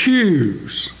to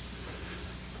choose,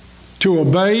 to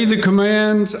obey the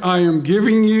commands I am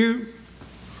giving you.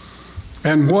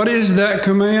 And what is that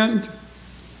command?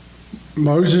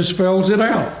 Moses spells it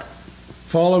out.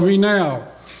 Follow me now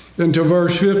into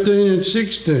verse 15 and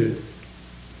 16.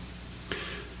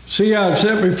 See, I've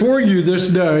set before you this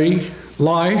day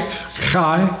life,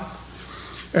 chai,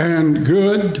 and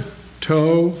good,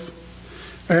 tov,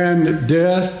 and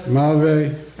death,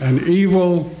 maveh, and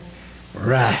evil,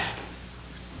 ra.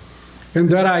 And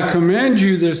that I command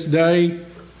you this day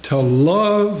to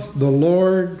love the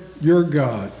Lord your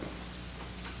God.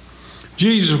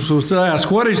 Jesus was asked,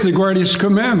 what is the greatest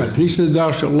commandment? He said,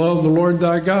 thou shalt love the Lord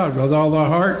thy God with all thy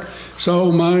heart,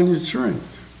 soul, mind, and strength.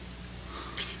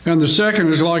 And the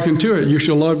second is likened to it, you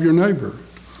shall love your neighbor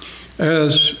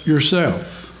as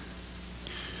yourself.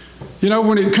 You know,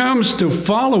 when it comes to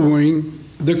following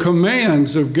the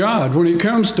commands of God, when it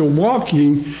comes to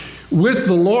walking with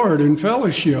the Lord in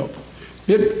fellowship,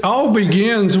 it all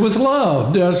begins with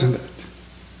love, doesn't it?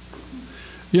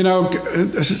 You know,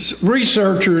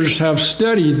 researchers have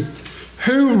studied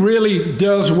who really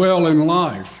does well in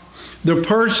life. The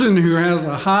person who has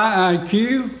a high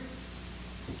IQ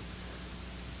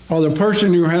or the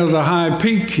person who has a high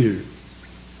PQ.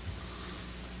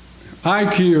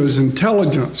 IQ is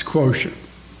intelligence quotient.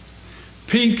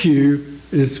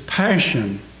 PQ is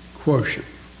passion quotient.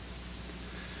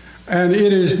 And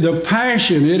it is the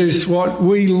passion, it is what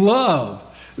we love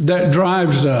that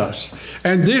drives us.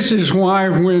 And this is why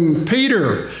when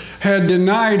Peter had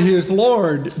denied his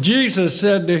Lord, Jesus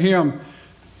said to him,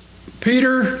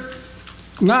 Peter,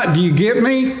 do you get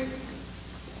me?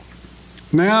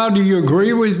 Now, do you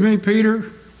agree with me,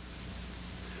 Peter?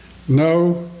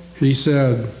 No, he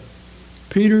said,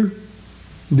 Peter,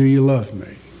 do you love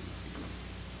me?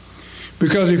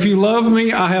 Because if you love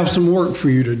me, I have some work for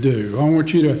you to do. I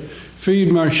want you to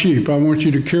feed my sheep. I want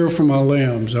you to care for my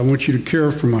lambs. I want you to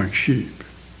care for my sheep.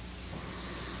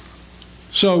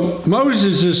 So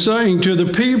Moses is saying to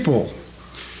the people,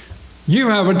 you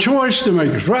have a choice to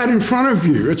make. It's right in front of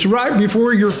you. It's right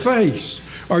before your face.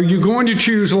 Are you going to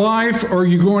choose life or are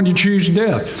you going to choose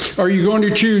death? Are you going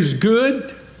to choose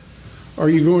good or are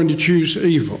you going to choose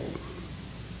evil?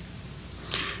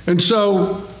 And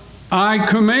so I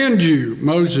command you,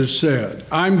 Moses said,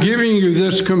 I'm giving you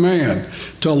this command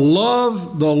to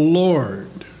love the Lord.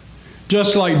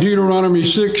 Just like Deuteronomy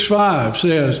 6:5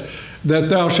 says that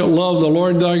thou shalt love the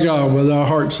Lord thy God with thy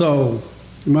heart, soul,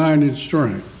 mind, and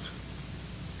strength.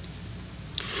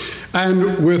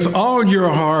 And with all your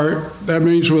heart, that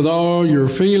means with all your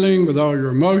feeling, with all your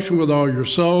emotion, with all your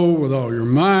soul, with all your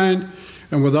mind,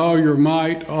 and with all your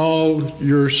might, all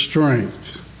your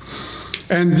strength.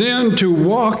 And then to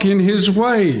walk in his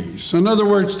ways. In other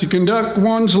words, to conduct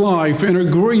one's life in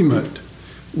agreement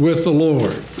with the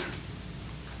Lord.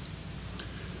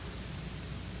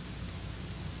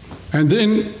 And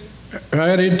then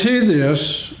added to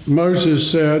this, Moses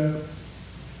said,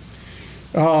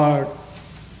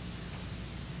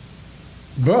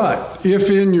 but if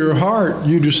in your heart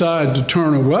you decide to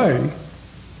turn away,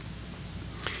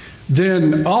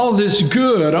 then all this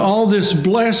good, all this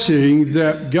blessing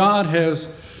that God has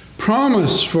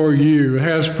promised for you,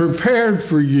 has prepared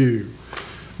for you,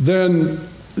 then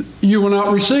you will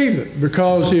not receive it.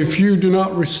 Because if you do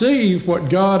not receive what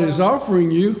God is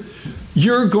offering you,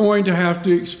 you're going to have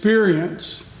to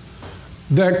experience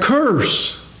that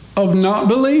curse of not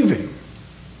believing.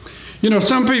 You know,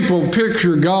 some people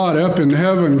picture God up in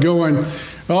heaven going,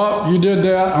 oh, you did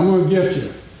that, I'm going to get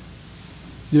you.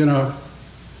 You know,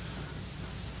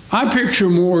 I picture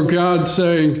more God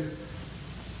saying,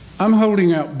 I'm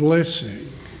holding out blessing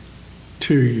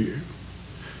to you.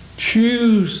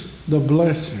 Choose the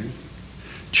blessing.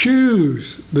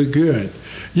 Choose the good.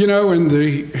 You know, in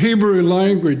the Hebrew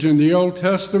language in the Old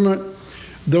Testament,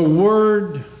 the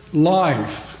word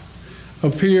life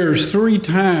appears 3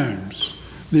 times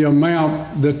the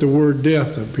amount that the word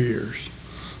death appears.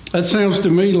 That sounds to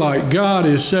me like God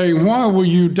is saying, why will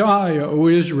you die, O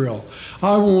Israel?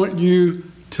 I want you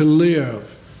to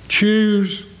live.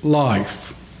 Choose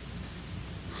life.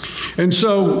 And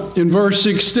so in verse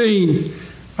 16,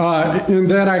 in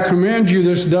that I command you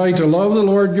this day to love the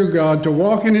Lord your God, to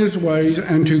walk in his ways,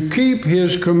 and to keep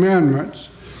his commandments,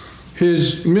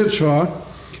 his mitzvah,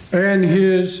 and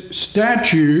his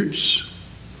statutes,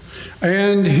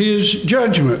 and his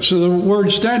judgments. So the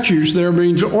word statutes there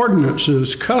means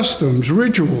ordinances, customs,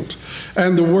 rituals.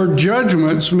 And the word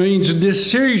judgments means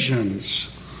decisions,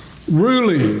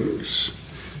 rulings.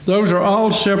 Those are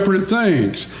all separate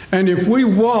things. And if we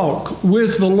walk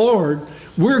with the Lord,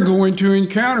 we're going to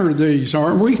encounter these,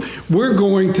 aren't we? We're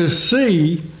going to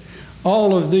see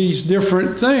all of these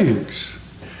different things.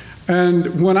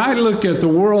 And when I look at the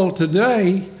world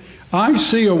today, I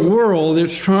see a world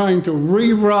that's trying to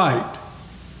rewrite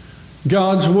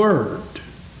God's Word.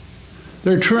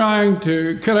 They're trying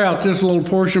to cut out this little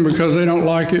portion because they don't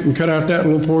like it, and cut out that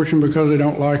little portion because they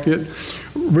don't like it.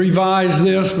 Revise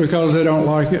this because they don't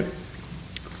like it.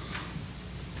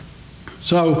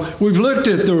 So we've looked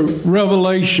at the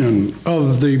revelation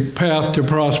of the path to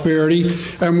prosperity,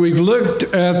 and we've looked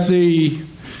at the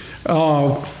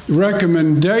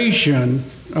recommendation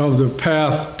of the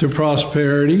path to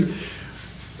prosperity,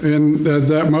 and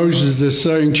that Moses is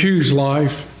saying, choose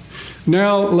life.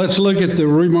 Now let's look at the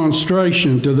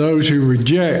remonstration to those who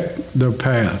reject the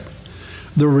path.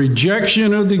 The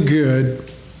rejection of the good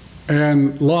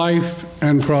and life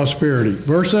and prosperity.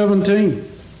 Verse 17.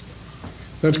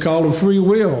 That's called a free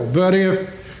will. But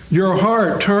if your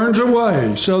heart turns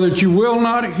away so that you will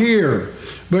not hear,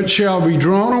 but shall be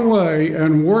drawn away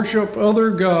and worship other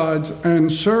gods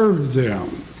and serve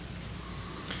them,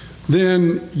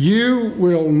 then you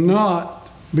will not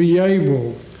be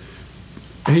able,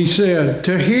 he said,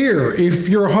 to hear if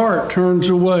your heart turns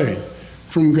away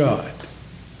from God.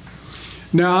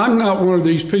 Now, I'm not one of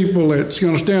these people that's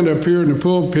going to stand up here in the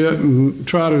pulpit and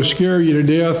try to scare you to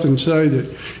death and say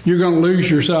that you're going to lose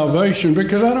your salvation,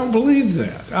 because I don't believe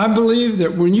that. I believe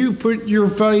that when you put your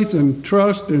faith and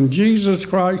trust in Jesus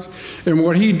Christ and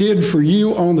what he did for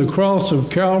you on the cross of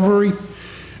Calvary,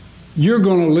 you're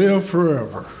going to live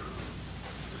forever.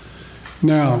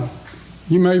 Now,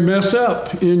 you may mess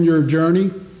up in your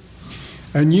journey,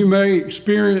 and you may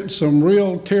experience some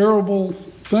real terrible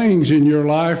things in your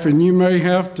life, and you may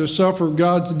have to suffer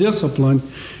God's discipline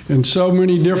in so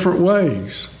many different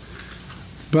ways.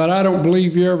 But I don't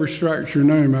believe you ever strikes your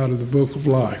name out of the book of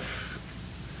life,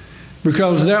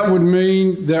 because that would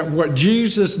mean that what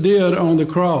Jesus did on the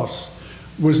cross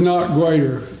was not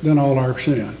greater than all our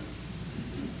sin.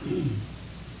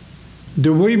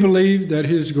 Do we believe that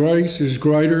his grace is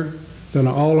greater than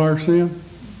all our sin?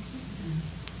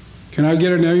 Can I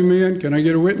get an amen? Can I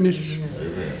get a witness?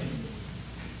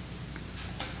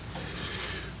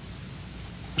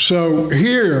 So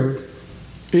here,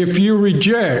 if you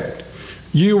reject,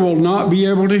 you will not be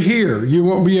able to hear. You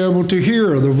won't be able to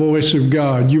hear the voice of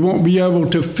God. You won't be able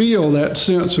to feel that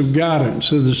sense of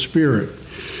guidance of the Spirit.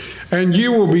 And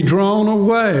you will be drawn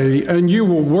away, and you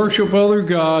will worship other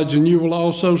gods, and you will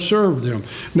also serve them.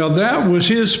 Now, that was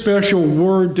his special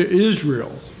word to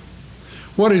Israel.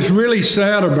 What is really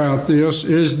sad about this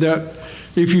is that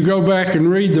if you go back and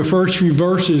read the first few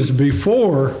verses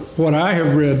before what I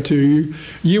have read to you,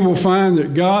 you will find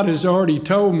that God has already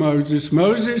told Moses,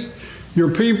 Moses,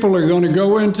 your people are going to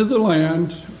go into the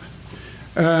land,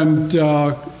 and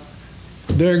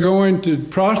they're going to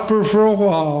prosper for a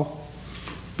while,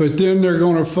 but then they're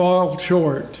going to fall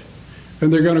short,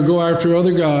 and they're going to go after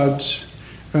other gods,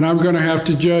 and I'm going to have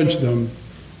to judge them,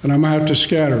 and I'm going to have to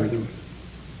scatter them.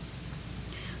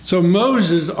 So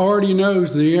Moses already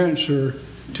knows the answer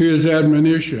to his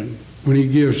admonition when he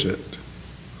gives it.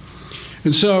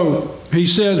 And so he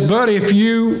says, but if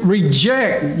you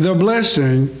reject the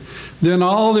blessing, then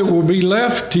all that will be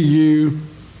left to you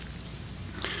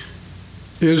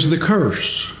is the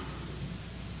curse.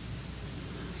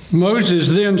 Moses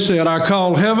then said, I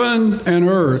call heaven and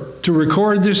earth to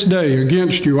record this day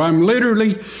against you. I'm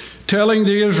literally telling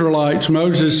the Israelites,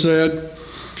 Moses said,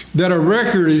 that a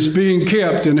record is being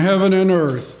kept in heaven and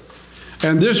earth.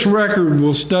 And this record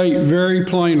will state very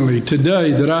plainly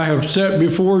today that I have set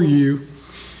before you,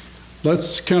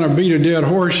 let's kind of beat a dead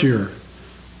horse here,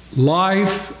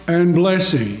 life and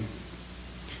blessing,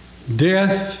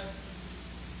 death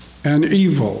and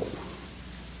evil.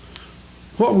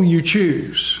 What will you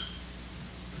choose?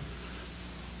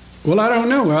 Well, I don't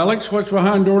know, Alex. What's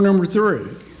behind door number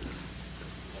 3?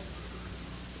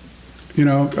 You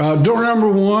know, door number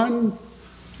 1,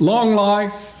 long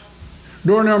life.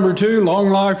 Door number 2, long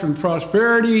life and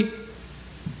prosperity.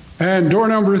 And door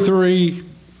number 3,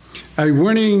 a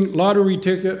winning lottery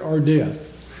ticket or death.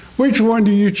 Which one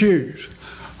do you choose?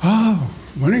 Oh,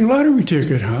 winning lottery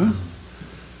ticket, huh?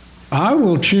 I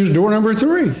will choose door number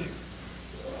 3.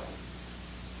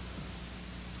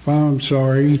 I'm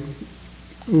sorry.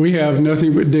 We have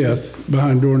nothing but death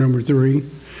behind door number 3.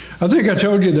 I think I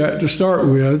told you that to start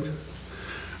with.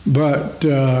 But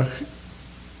no,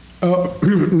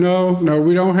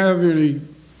 we don't have any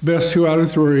best 2 out of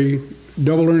 3,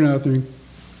 double or nothing.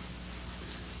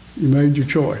 You made your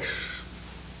choice.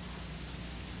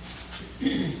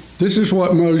 This is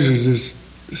what Moses is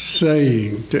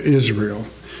saying to Israel.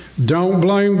 Don't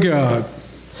blame God.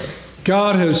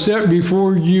 God has set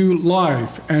before you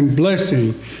life and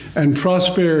blessing and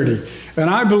prosperity. And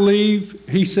I believe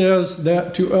he says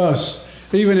that to us,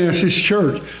 even as his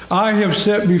church. I have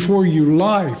set before you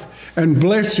life and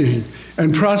blessing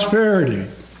and prosperity.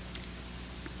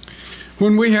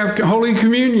 When we have Holy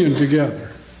Communion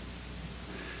together,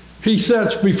 he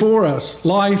sets before us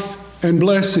life and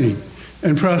blessing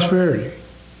and prosperity.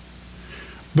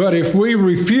 But if we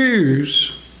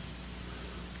refuse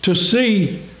to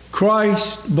see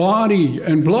Christ's body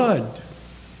and blood,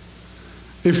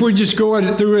 if we just go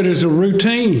through it as a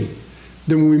routine,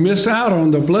 then we miss out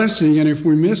on the blessing. And if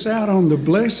we miss out on the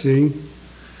blessing,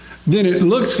 then it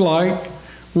looks like,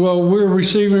 well, we're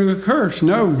receiving a curse.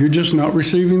 No, you're just not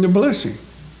receiving the blessing.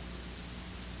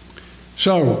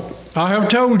 So, I have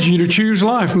told you to choose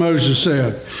life, Moses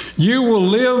said. You will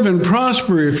live and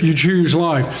prosper if you choose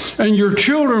life, and your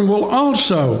children will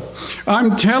also.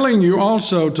 I'm telling you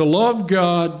also to love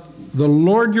God, the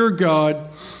Lord your God.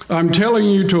 I'm telling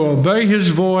you to obey his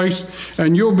voice,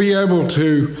 and you'll be able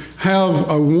to have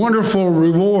a wonderful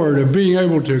reward of being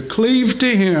able to cleave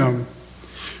to him,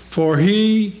 for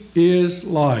he is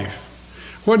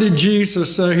life. What did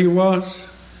Jesus say he was?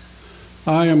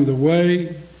 I am the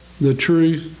way, the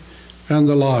truth, and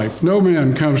the life. No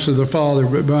man comes to the Father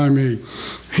but by me.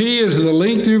 He is the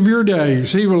length of your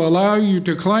days. He will allow you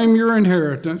to claim your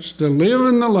inheritance, to live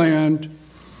in the land,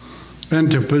 and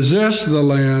to possess the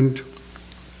land,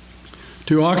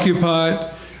 to occupy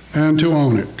it, and to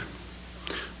own it.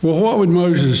 Well, what would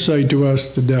Moses say to us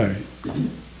today?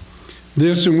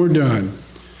 This, and we're done.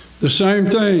 The same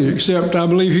thing, except I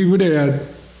believe he would add,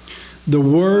 the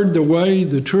Word, the way,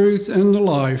 the truth, and the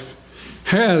life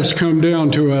has come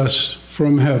down to us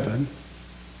from heaven.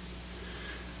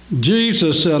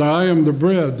 Jesus said, I am the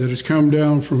bread that has come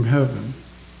down from heaven.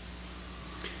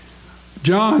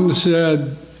 John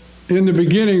said, in the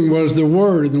beginning was the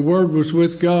Word, and the Word was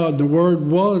with God, and the Word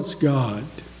was God.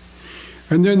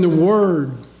 And then the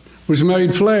Word was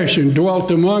made flesh and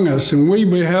dwelt among us, and we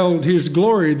beheld his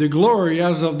glory, the glory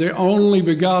as of the only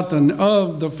begotten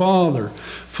of the Father,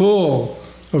 full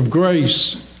of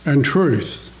grace and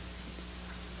truth.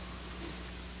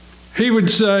 He would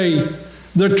say,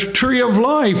 the tree of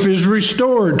life is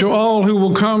restored to all who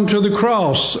will come to the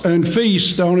cross and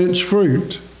feast on its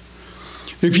fruit.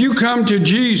 If you come to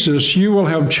Jesus, you will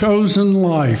have chosen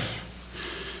life,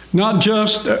 not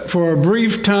just for a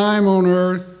brief time on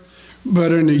earth,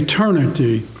 but an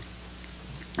eternity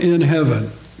in heaven.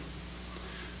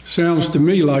 Sounds to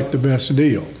me like the best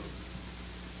deal.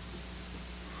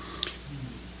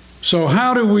 So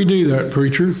how do we do that,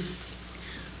 preacher?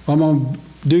 I'm going to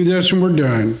do this and we're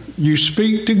done. You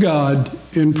speak to God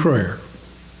in prayer.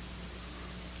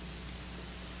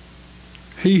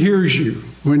 He hears you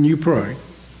when you pray.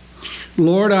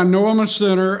 Lord, I know I'm a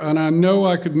sinner, and I know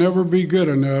I could never be good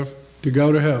enough to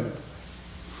go to heaven.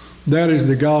 That is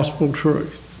the gospel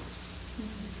truth.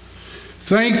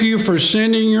 Thank you for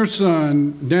sending your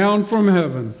Son down from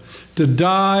heaven to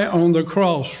die on the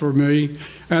cross for me,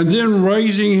 and then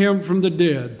raising him from the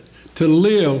dead to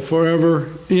live forever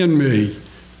in me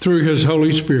through his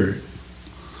Holy Spirit.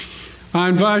 I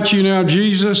invite you now,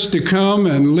 Jesus, to come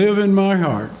and live in my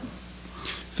heart.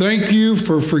 Thank you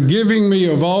for forgiving me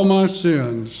of all my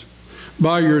sins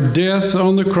by your death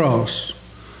on the cross.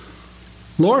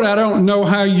 Lord, I don't know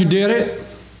how you did it,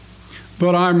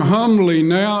 but I'm humbly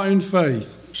now in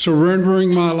faith,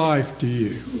 surrendering my life to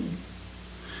you.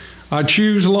 I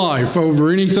choose life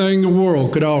over anything the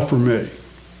world could offer me.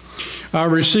 I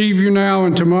receive you now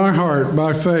into my heart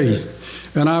by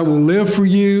faith, and I will live for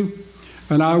you,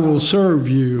 and I will serve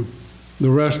you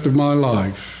the rest of my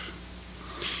life.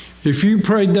 If you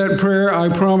prayed that prayer, I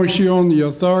promise you on the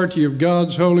authority of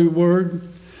God's holy word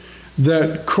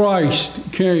that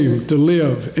Christ came to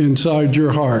live inside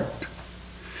your heart.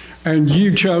 And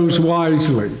you chose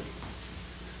wisely.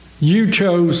 You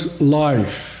chose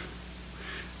life.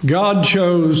 God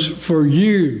chose for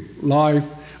you life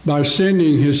by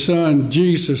sending his Son,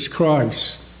 Jesus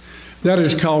Christ. That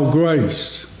is called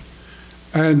grace.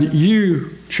 And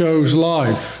you chose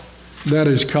life. That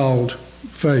is called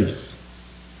faith.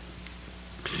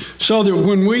 So that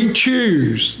when we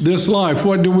choose this life,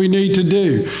 what do we need to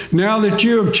do? Now that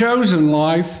you have chosen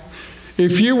life,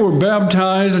 if you were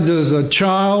baptized as a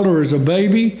child or as a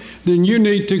baby, then you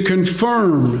need to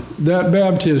confirm that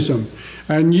baptism.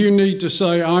 And you need to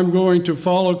say, I'm going to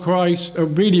follow Christ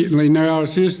obediently now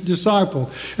as his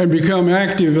disciple and become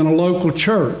active in a local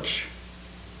church.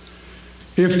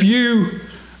 If you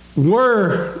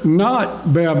were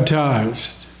not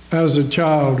baptized as a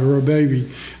child or a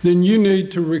baby, then you need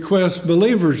to request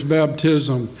believer's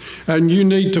baptism, and you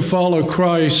need to follow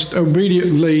Christ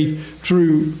obediently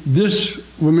through this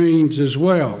means as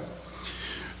well.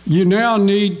 You now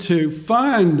need to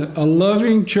find a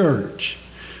loving church.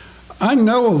 I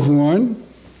know of one,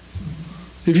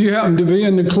 if you happen to be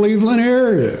in the Cleveland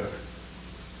area,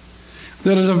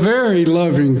 that is a very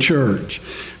loving church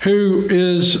who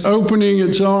is opening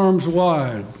its arms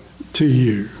wide to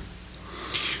you.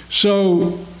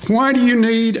 So why do you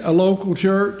need a local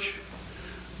church?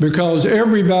 Because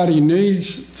everybody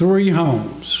needs three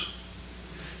homes.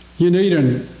 You need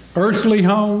an earthly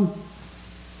home,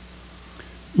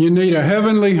 you need a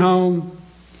heavenly home,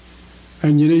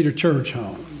 and you need a church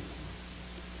home.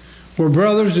 Where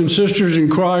brothers and sisters in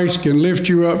Christ can lift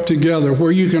you up together,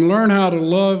 where you can learn how to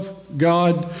love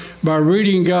God by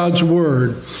reading God's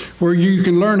Word, where you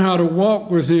can learn how to walk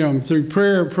with him through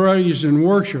prayer, praise, and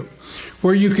worship,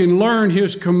 where you can learn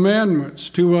his commandments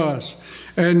to us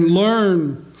and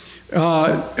learn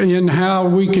in how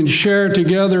we can share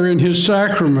together in his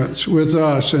sacraments with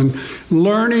us, and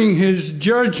learning his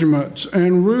judgments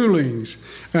and rulings,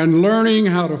 and learning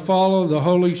how to follow the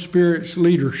Holy Spirit's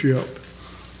leadership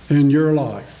in your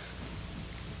life.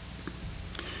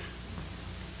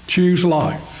 Choose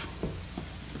life.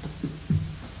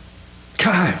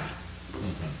 God.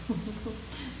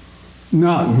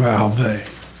 not malve.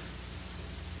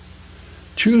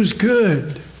 Choose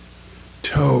good,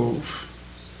 tov,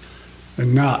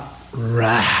 and not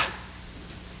ra.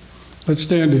 Let's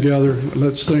stand together.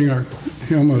 Let's sing our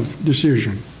hymn of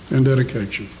decision and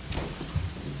dedication.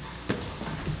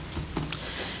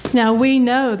 Now we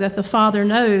know that the Father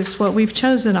knows what we've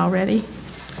chosen already.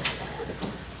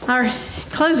 Our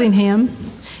closing hymn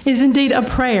is indeed a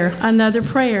prayer, another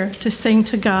prayer to sing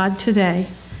to God today.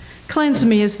 Cleanse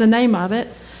Me is the name of it.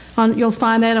 You'll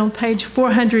find that on page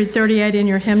 438 in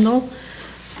your hymnal.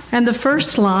 And the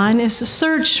first line is,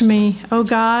 search me, O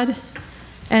God,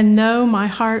 and know my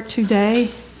heart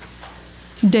today.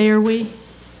 Dare we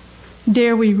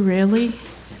really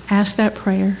ask that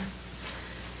prayer?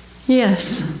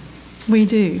 Yes, we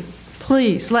do.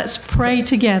 Please, let's pray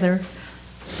together.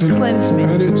 Cleanse me.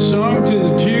 And it's sung to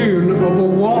the tune of a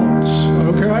waltz,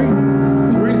 okay?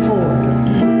 3/4.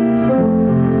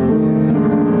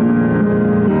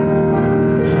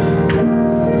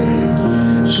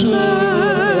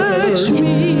 Search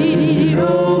me,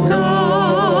 O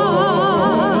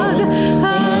God,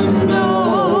 and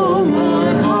know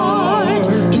my heart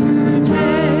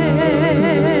today.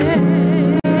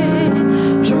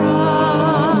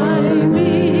 Try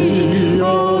me,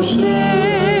 O Savior,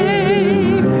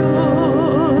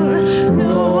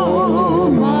 know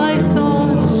my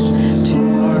thoughts to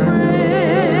pray.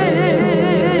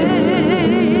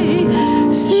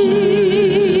 See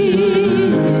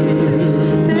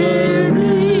there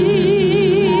be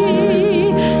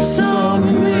some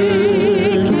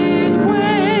wicked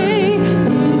way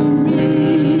in me.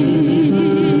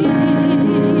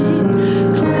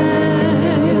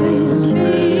 Cleanse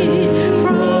me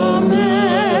from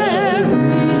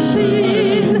every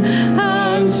sin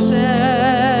and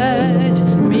set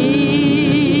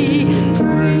me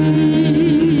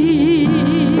free.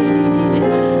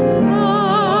 I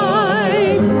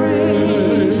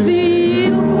praise Thee,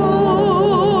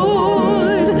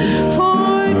 Lord,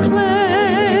 for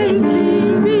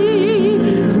cleansing me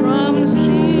from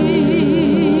sin.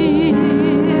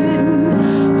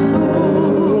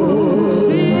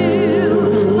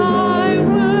 Fulfill Thy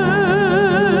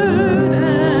word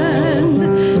and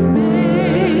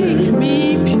make me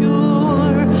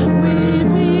pure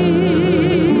within.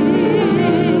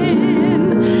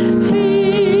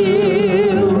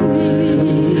 Fill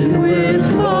me with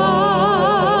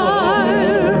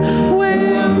fire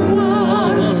where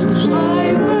once I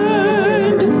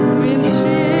burned with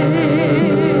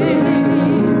shame.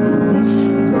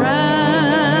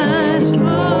 Grant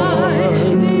my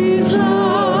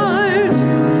desire to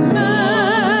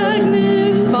magnify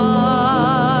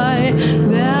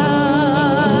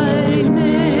Thy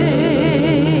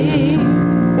name.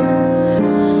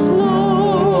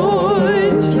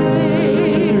 Lord,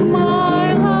 take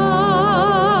my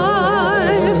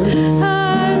life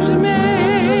and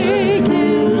make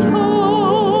it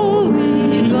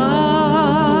wholly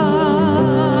Thine.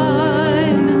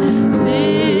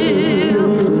 Fill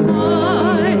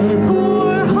my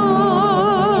poor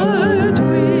heart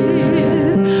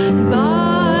with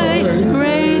Thy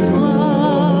great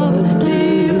love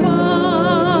divine.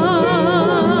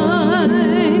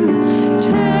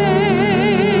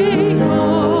 Take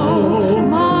all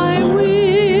my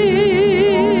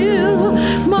will,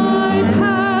 my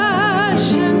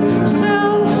passion,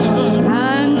 self,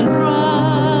 and pride.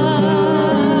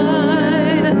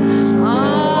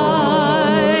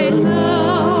 I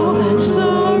now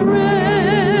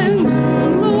surrender,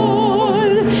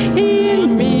 Lord,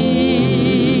 in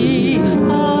me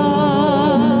abide.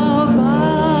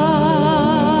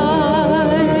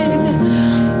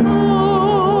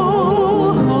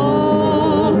 Oh,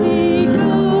 Holy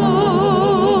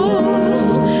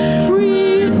Ghost,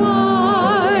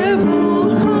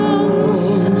 revival comes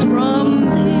from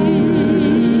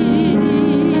Thee.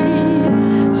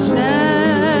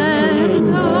 Send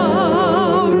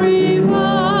a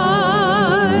revival,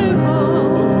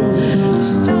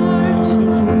 start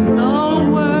the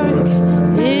work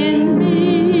in me.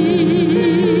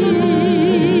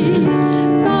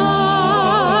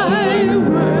 Thy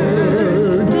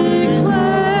word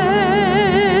declares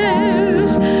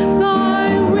Thy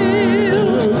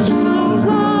will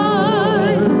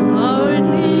supply our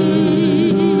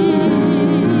need.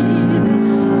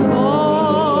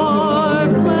 For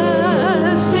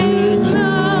blessings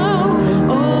now,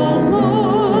 O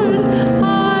Lord,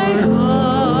 I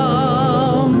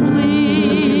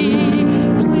humbly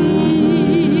plead.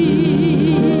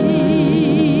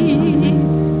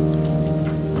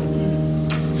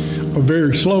 A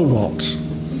very slow waltz.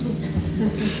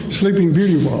 Sleeping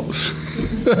Beauty waltz.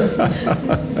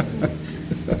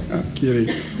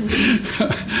 kidding.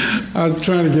 I was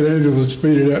trying to get Angela to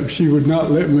speed it up. She would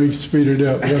not let me speed it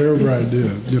up, whatever I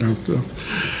did, you know.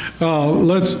 So,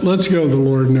 let's go to the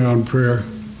Lord now in prayer.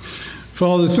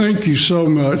 Father, thank you so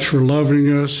much for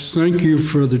loving us. Thank you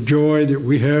for the joy that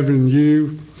we have in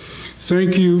you.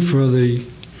 Thank you for the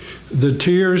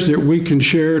tears that we can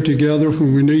share together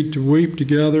when we need to weep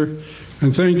together.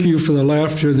 And thank you for the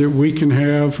laughter that we can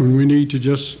have when we need to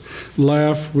just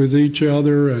laugh with each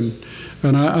other. And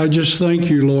I just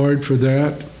thank you, Lord, for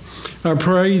that. I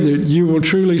pray that you will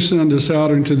truly send us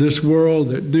out into this world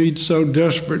that needs so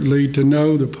desperately to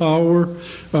know the power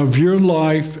of your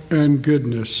life and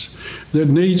goodness, that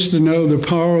needs to know the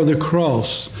power of the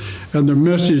cross and the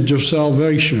message of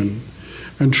salvation.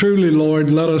 And truly, Lord,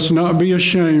 let us not be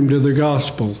ashamed of the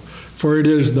gospel, for it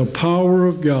is the power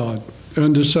of God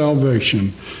unto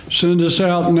salvation. Send us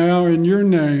out now in your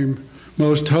name,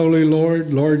 most holy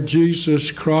Lord, Lord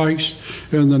Jesus Christ,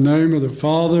 in the name of the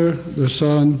Father, the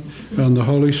Son, and the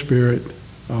Holy Spirit.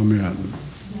 Amen.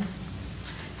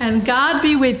 And God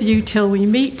be with you till we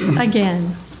meet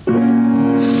again.